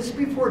wires up. This is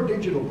before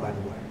digital, by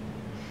the way.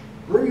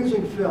 We're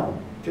using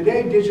film.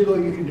 Today, digital,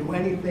 you can do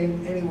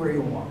anything, anywhere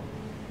you want.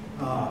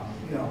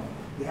 You know,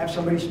 you have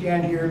somebody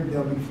stand here,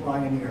 they'll be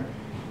flying in the air.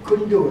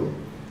 Couldn't do it.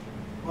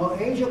 Well,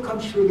 Angel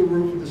comes through the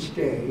roof of the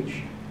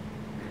stage,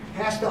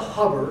 has to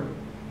hover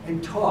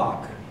and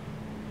talk,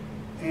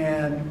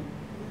 and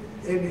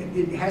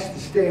it has to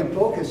stay in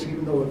focus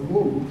even though it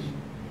moves.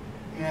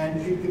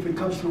 And if it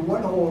comes through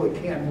one hole, it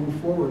can't move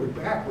forward or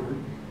backward.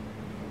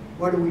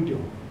 What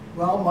do?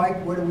 Well,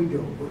 Mike, what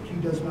do? Well, he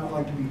does not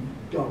like to be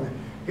dumb.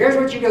 Here's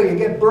what you do. You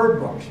get bird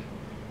books.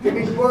 Give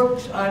me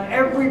books on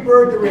every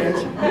bird there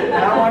is, and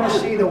I want to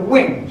see the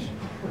wings.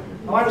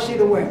 I want to see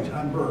the wings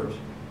on birds,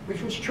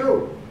 which was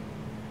true.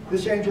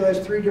 This angel has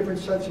 3 different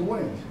sets of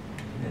wings.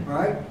 All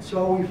right?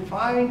 So we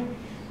finally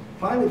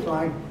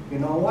find, you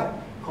know what?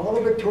 Call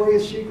the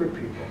Victoria's Secret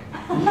people.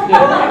 You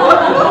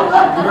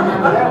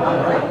remember that one,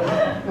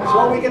 right?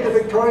 So we get the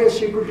Victoria's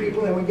Secret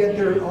people, and we get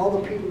all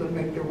the people that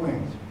make their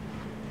wings.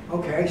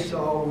 Okay,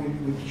 so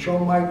we show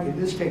Mike, and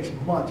this takes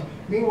months.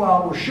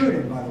 Meanwhile, we're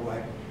shooting, by the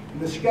way.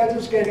 And the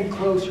schedule's getting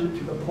closer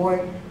to the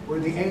point where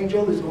the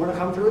angel is going to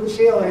come through the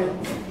ceiling,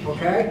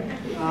 okay?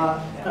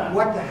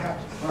 What the heck?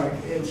 All right,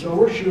 and so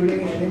we're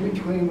shooting, and in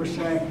between we're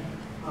saying,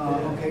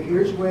 okay,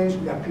 here's wings.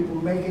 We've got people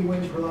making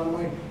wings for a lot of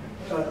money.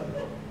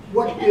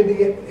 What did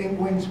the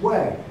wings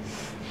weigh?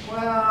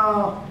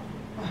 Well,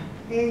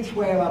 each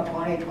weigh about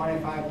 20,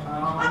 25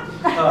 pounds.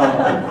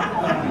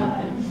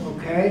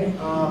 Okay.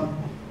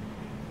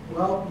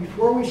 Well,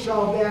 before we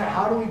solve that,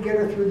 how do we get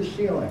her through the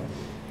ceiling?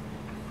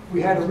 We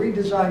had to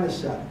redesign the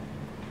set.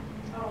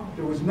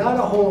 There was not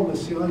a hole in the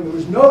ceiling. There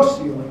was no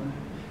ceiling.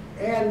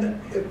 And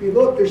if you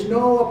look, there's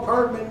no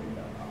apartment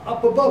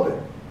up above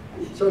it.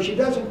 So she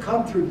doesn't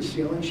come through the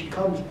ceiling. She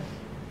comes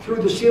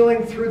through the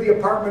ceiling, through the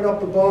apartment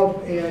up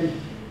above, and,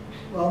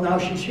 well, now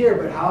she's here.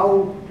 But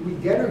how do we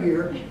get her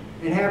here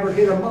and have her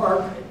hit a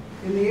mark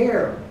in the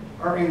air,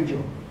 our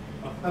angel?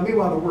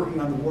 Meanwhile, they're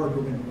working on the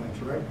wardrobe in the wings,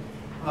 right?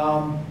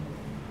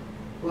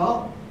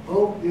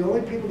 The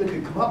only people that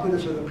can come up with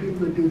this are the people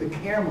that do the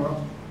camera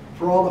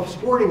for all the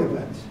sporting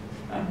events.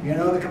 You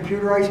know, the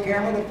computerized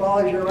camera that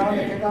follows you around,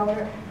 they get down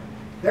there.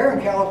 They're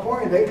in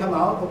California, they come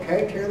out,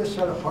 okay, tear the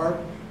set apart,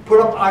 put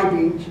up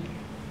I-beams,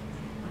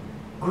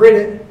 grid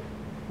it,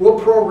 we'll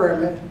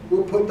program it,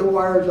 we'll put the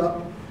wires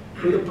up,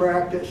 for the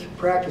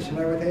practice and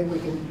everything. We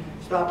can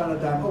stop on a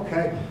dime.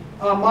 Okay.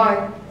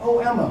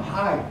 Emma,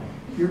 hi.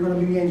 You're going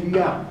to be the angel.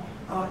 Yeah.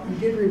 You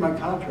did read my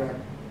contract.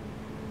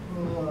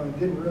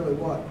 Didn't really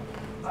what?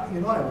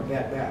 You know I have a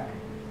bad back.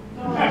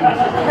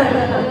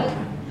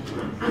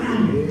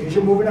 Is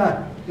it moving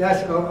on?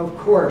 Yes, of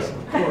course.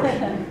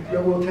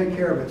 Yeah, we'll take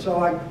care of it.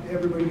 So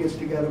everybody gets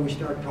together, we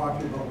start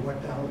talking about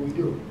what the hell we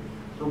do.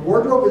 The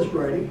wardrobe is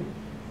ready.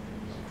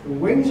 The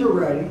wings are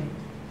ready.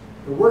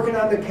 They're working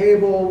on the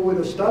cable with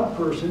a stunt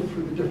person for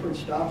the different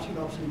stops and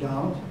ups and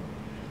downs.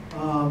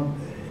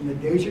 And the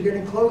days are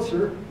getting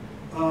closer.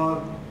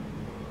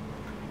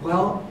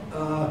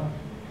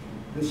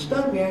 The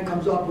stunt man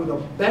comes up with a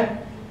bent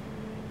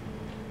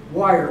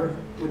wire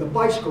with a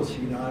bicycle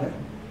seat on it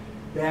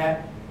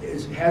that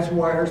has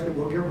wires that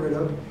we'll get rid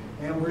of,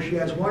 and where she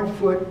has one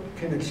foot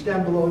can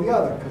extend below the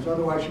other, because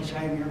otherwise she's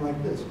hanging here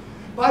like this.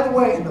 By the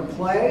way, in the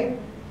play,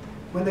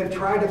 when they've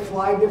tried to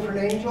fly different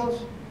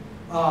angels,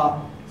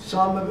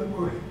 some of it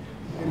were,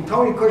 and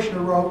Tony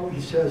Kushner wrote,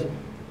 he says,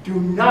 do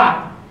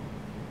not,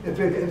 if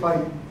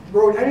I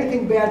wrote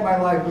anything bad in my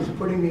life, was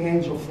putting the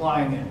angel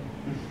flying in.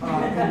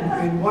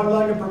 In one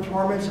London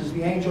performance, as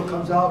the angel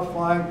comes out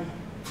flying,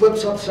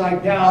 flips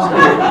upside down,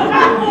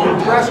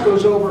 the dress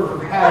goes over her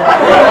head.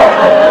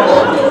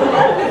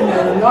 And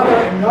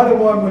then another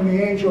one when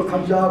the angel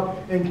comes out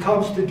and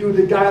comes to do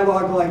the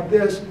dialogue like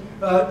this,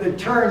 it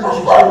turns and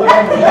she's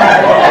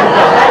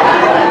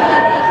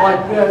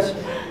like this.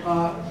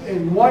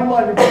 In one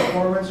London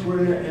performance where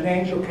an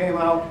angel came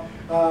out,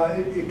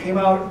 it came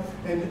out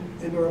and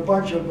there were a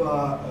bunch of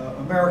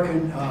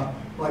American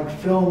like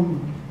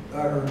film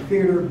or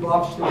theater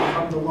buffs that would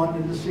come to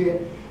London to see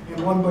it,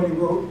 and one buddy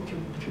wrote to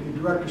the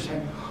director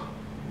saying,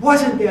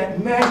 wasn't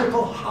that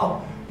magical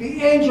how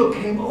the angel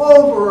came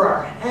over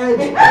our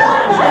heads,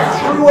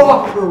 threw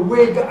off her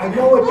wig, I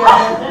know what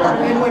that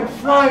meant, and went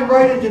flying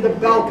right into the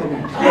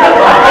balcony.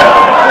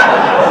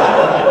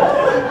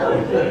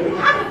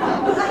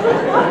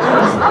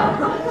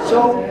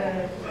 So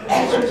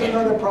this was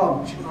another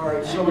problem. All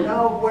right, so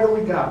now what do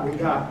we got? We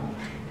got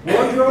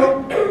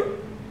wardrobe,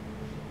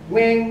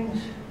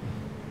 wings,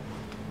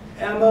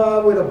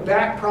 Emma with a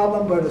back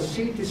problem but a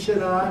seat to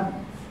sit on,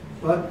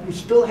 but you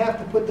still have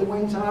to put the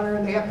wings on her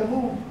and they have to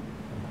move.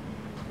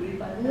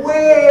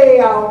 Way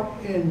out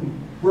in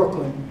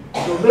Brooklyn,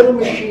 there's a little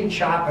machine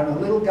shop and a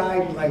little guy,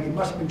 like it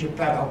must have been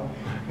Geppetto.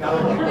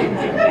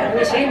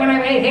 You see what I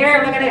made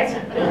here? Look at this.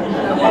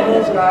 And one of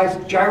those guys,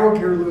 Gyro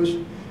Gear Loose,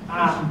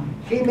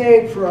 he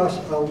made for us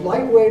a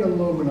lightweight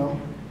aluminum,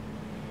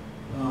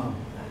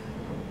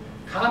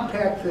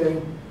 compact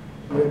thing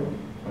with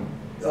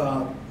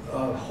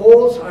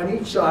holes on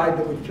each side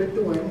that would fit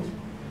the wings,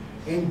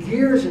 and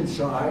gears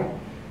inside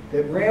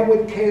that ran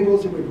with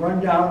cables that would run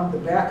down the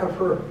back of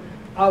her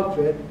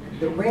outfit,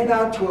 that ran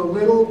out to a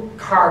little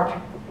cart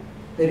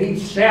that he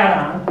sat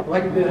on,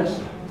 like this,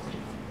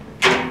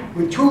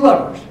 with two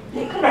levers.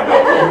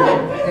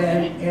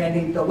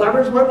 And the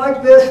levers went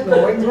like this, and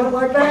the wings went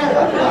like that.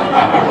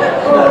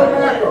 Holy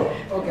mackerel.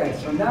 Okay,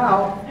 so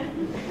now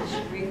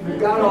we've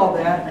got all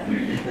that,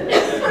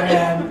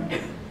 and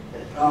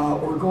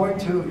we're going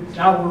to,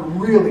 now we're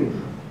really,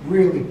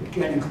 really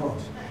getting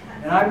close.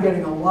 And I'm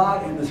getting a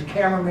lot, and this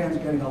cameraman's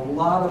getting a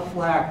lot of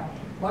flack.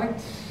 Mike,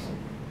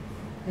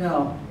 you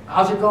know,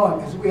 how's it going?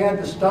 Because we had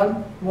the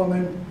stunt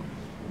woman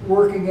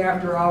working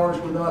after hours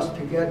with us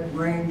to get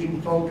range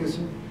and focus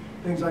and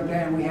things like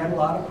that, and we had a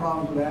lot of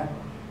problems with that.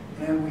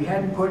 And we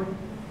hadn't put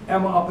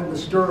Emma up in the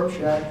stirrups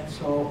yet,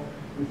 so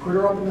we put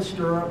her up in the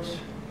stirrups,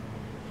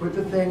 put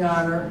the thing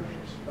on her.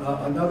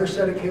 Another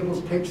set of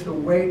cables takes the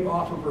weight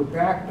off of her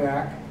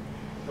backpack.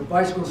 The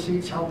bicycle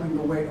seat's helping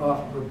the weight off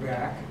of her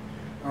back.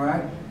 All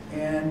right?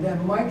 And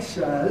then Mike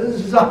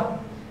says,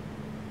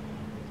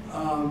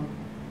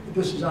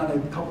 this is on a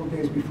couple of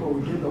days before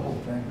we did the whole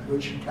thing,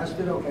 which she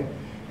tested, okay.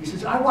 He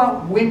says, I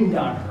want wind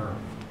on her.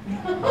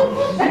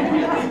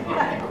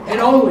 And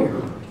only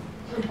her.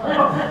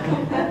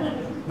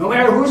 No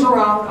matter who's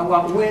around, I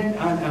want wind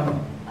on Emma.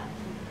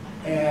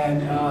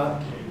 And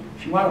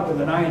she wound up with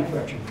an eye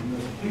infection from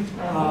this.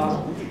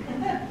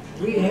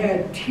 We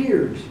had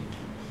tears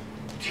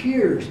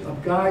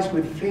of guys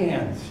with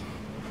fans,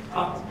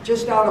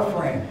 just out of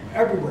frame,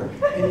 everywhere.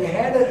 And you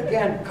had to,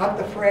 again, cut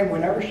the frame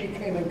whenever she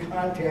came in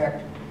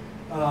contact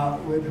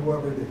with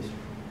whoever it is.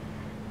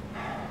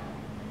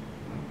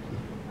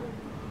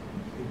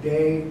 The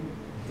day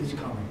is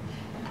coming.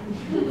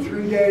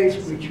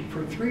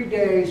 For 3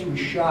 days we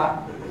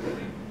shot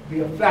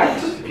the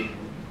effects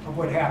of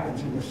what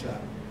happens in the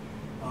set.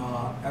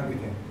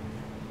 Everything.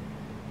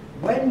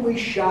 When we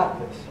shot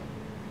this,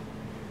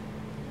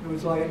 it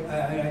was like,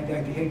 I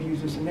hate to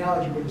use this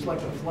analogy, but it was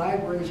like a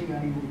flag raising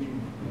on Iwo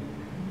Jima.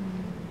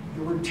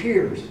 There were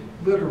tears,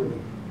 literally.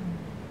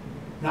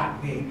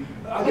 Not me.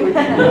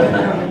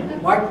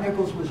 Mike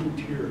Nichols was in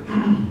tears.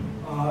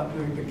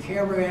 The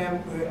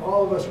cameraman,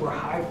 all of us were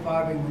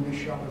high-fiving when this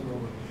shot was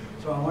over.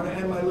 So I want to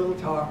end my little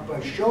talk by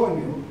showing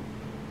you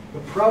the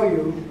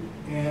prelude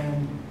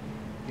and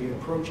the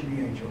approach of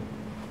the angel.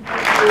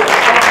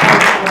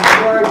 I'm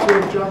sorry to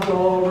have jumped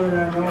all over it. I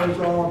know it's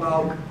all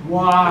about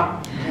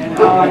moi and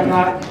how I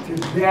got to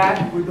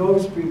that with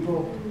those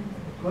people.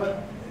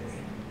 But,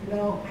 you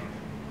know,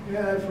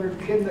 yeah, for a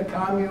kid in the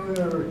commune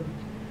or,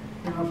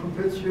 you know, from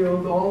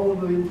Pittsfield, all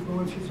of the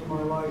influences of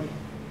my life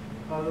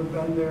have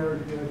been there.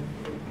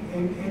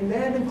 And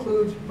that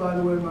includes, by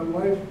the way, my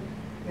wife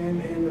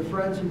and the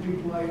friends and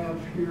people I have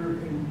here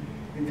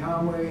in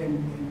Conway.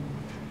 And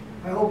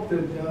I hope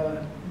that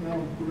you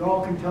know, we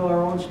all can tell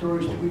our own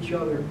stories to each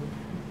other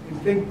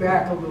and think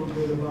back a little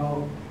bit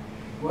about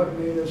what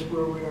made us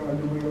where we are,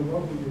 no matter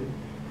what we did.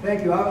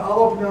 Thank you. I'll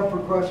open up for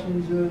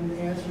questions and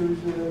answers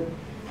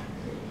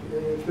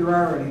if there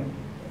are any.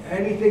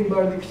 Anything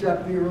but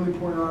except the early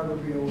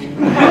pornography.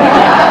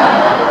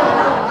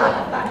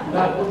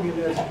 Not looking at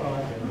that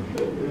spot.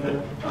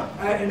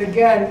 And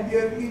again,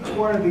 each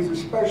one of these,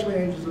 especially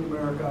Angels of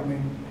America, I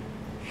mean,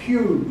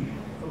 huge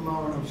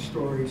amount of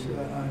stories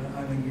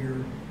on a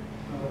year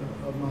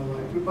of my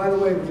life. But by the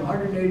way, it was a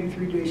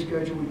 183-day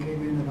schedule. We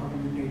came in at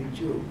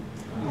 182.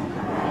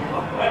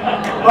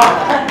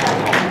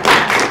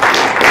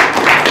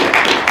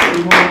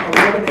 We won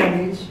 11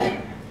 Emmys,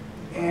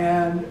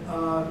 and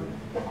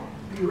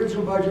the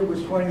original budget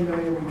was $20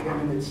 million. We came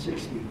in at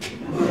 60.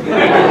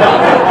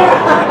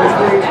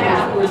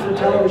 Which for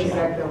television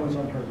back then was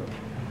unheard of.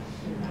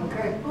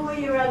 Okay. Who were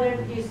your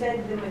other, you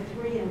said there were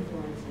 3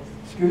 influences.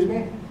 Excuse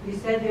me? You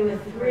said there were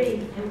 3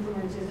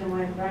 influences and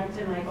went right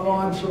to my Oh,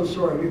 I'm so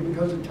sorry,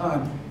 because of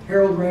time.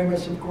 Harold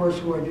Ramis, of course,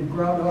 who I did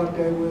Groundhog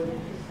Day with,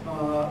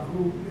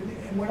 who,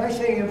 and when I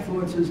say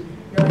influences,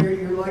 you know,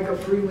 you're like a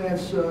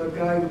freelance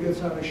guy who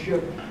gets on a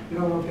ship. You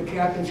don't know if the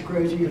captain's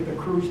crazy, if the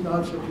crew's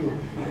nuts, if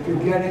you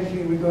get into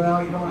it and you go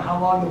out, you don't know how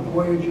long the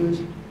voyage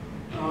is.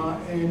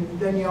 And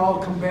then you all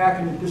come back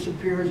and it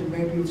disappears, and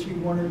maybe you'll see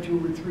 1 or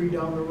 2 or 3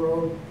 down the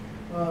road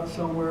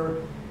somewhere.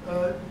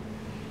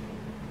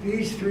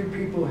 These 3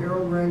 people,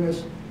 Harold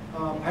Ramis,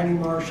 Penny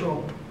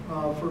Marshall,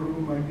 for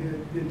whom I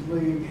did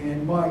League,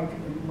 and Mike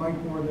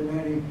more than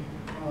any,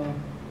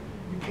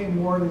 became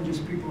more than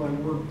just people I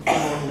worked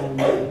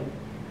for.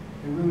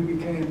 They really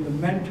became the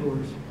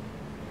mentors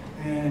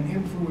and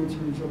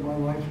influencers of my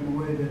life in a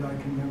way that I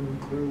can never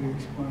clearly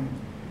explain.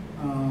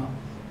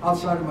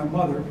 Outside of my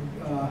mother,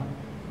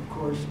 of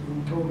course,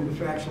 who told me the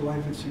facts of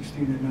life at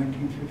 16 in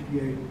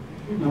 1958.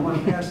 And I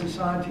want to pass this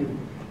on to you.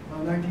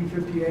 In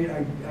 1958,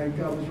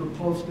 I was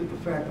repulsed at the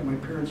fact that my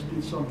parents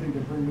did something to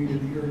bring me to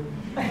the earth.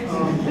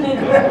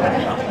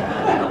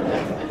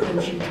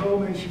 And she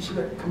told me, she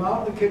said, come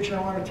out in the kitchen,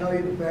 I want to tell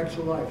you the facts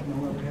of life. And I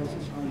want to pass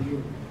this on to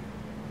you.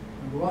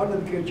 I go out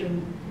of the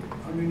kitchen,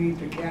 underneath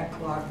the cat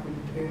clock with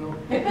the tail.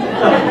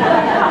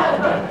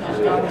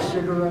 Just got a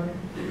cigarette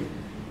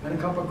and a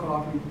cup of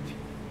coffee.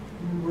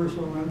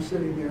 Universal, and I'm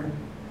sitting there.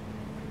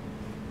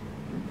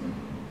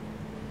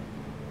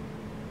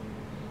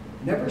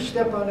 Never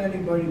step on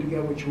anybody to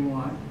get what you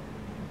want.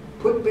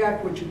 Put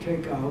back what you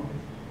take out.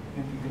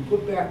 And if you can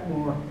put back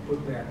more,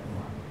 put back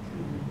more.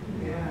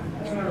 Yeah.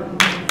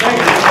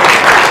 Thank you.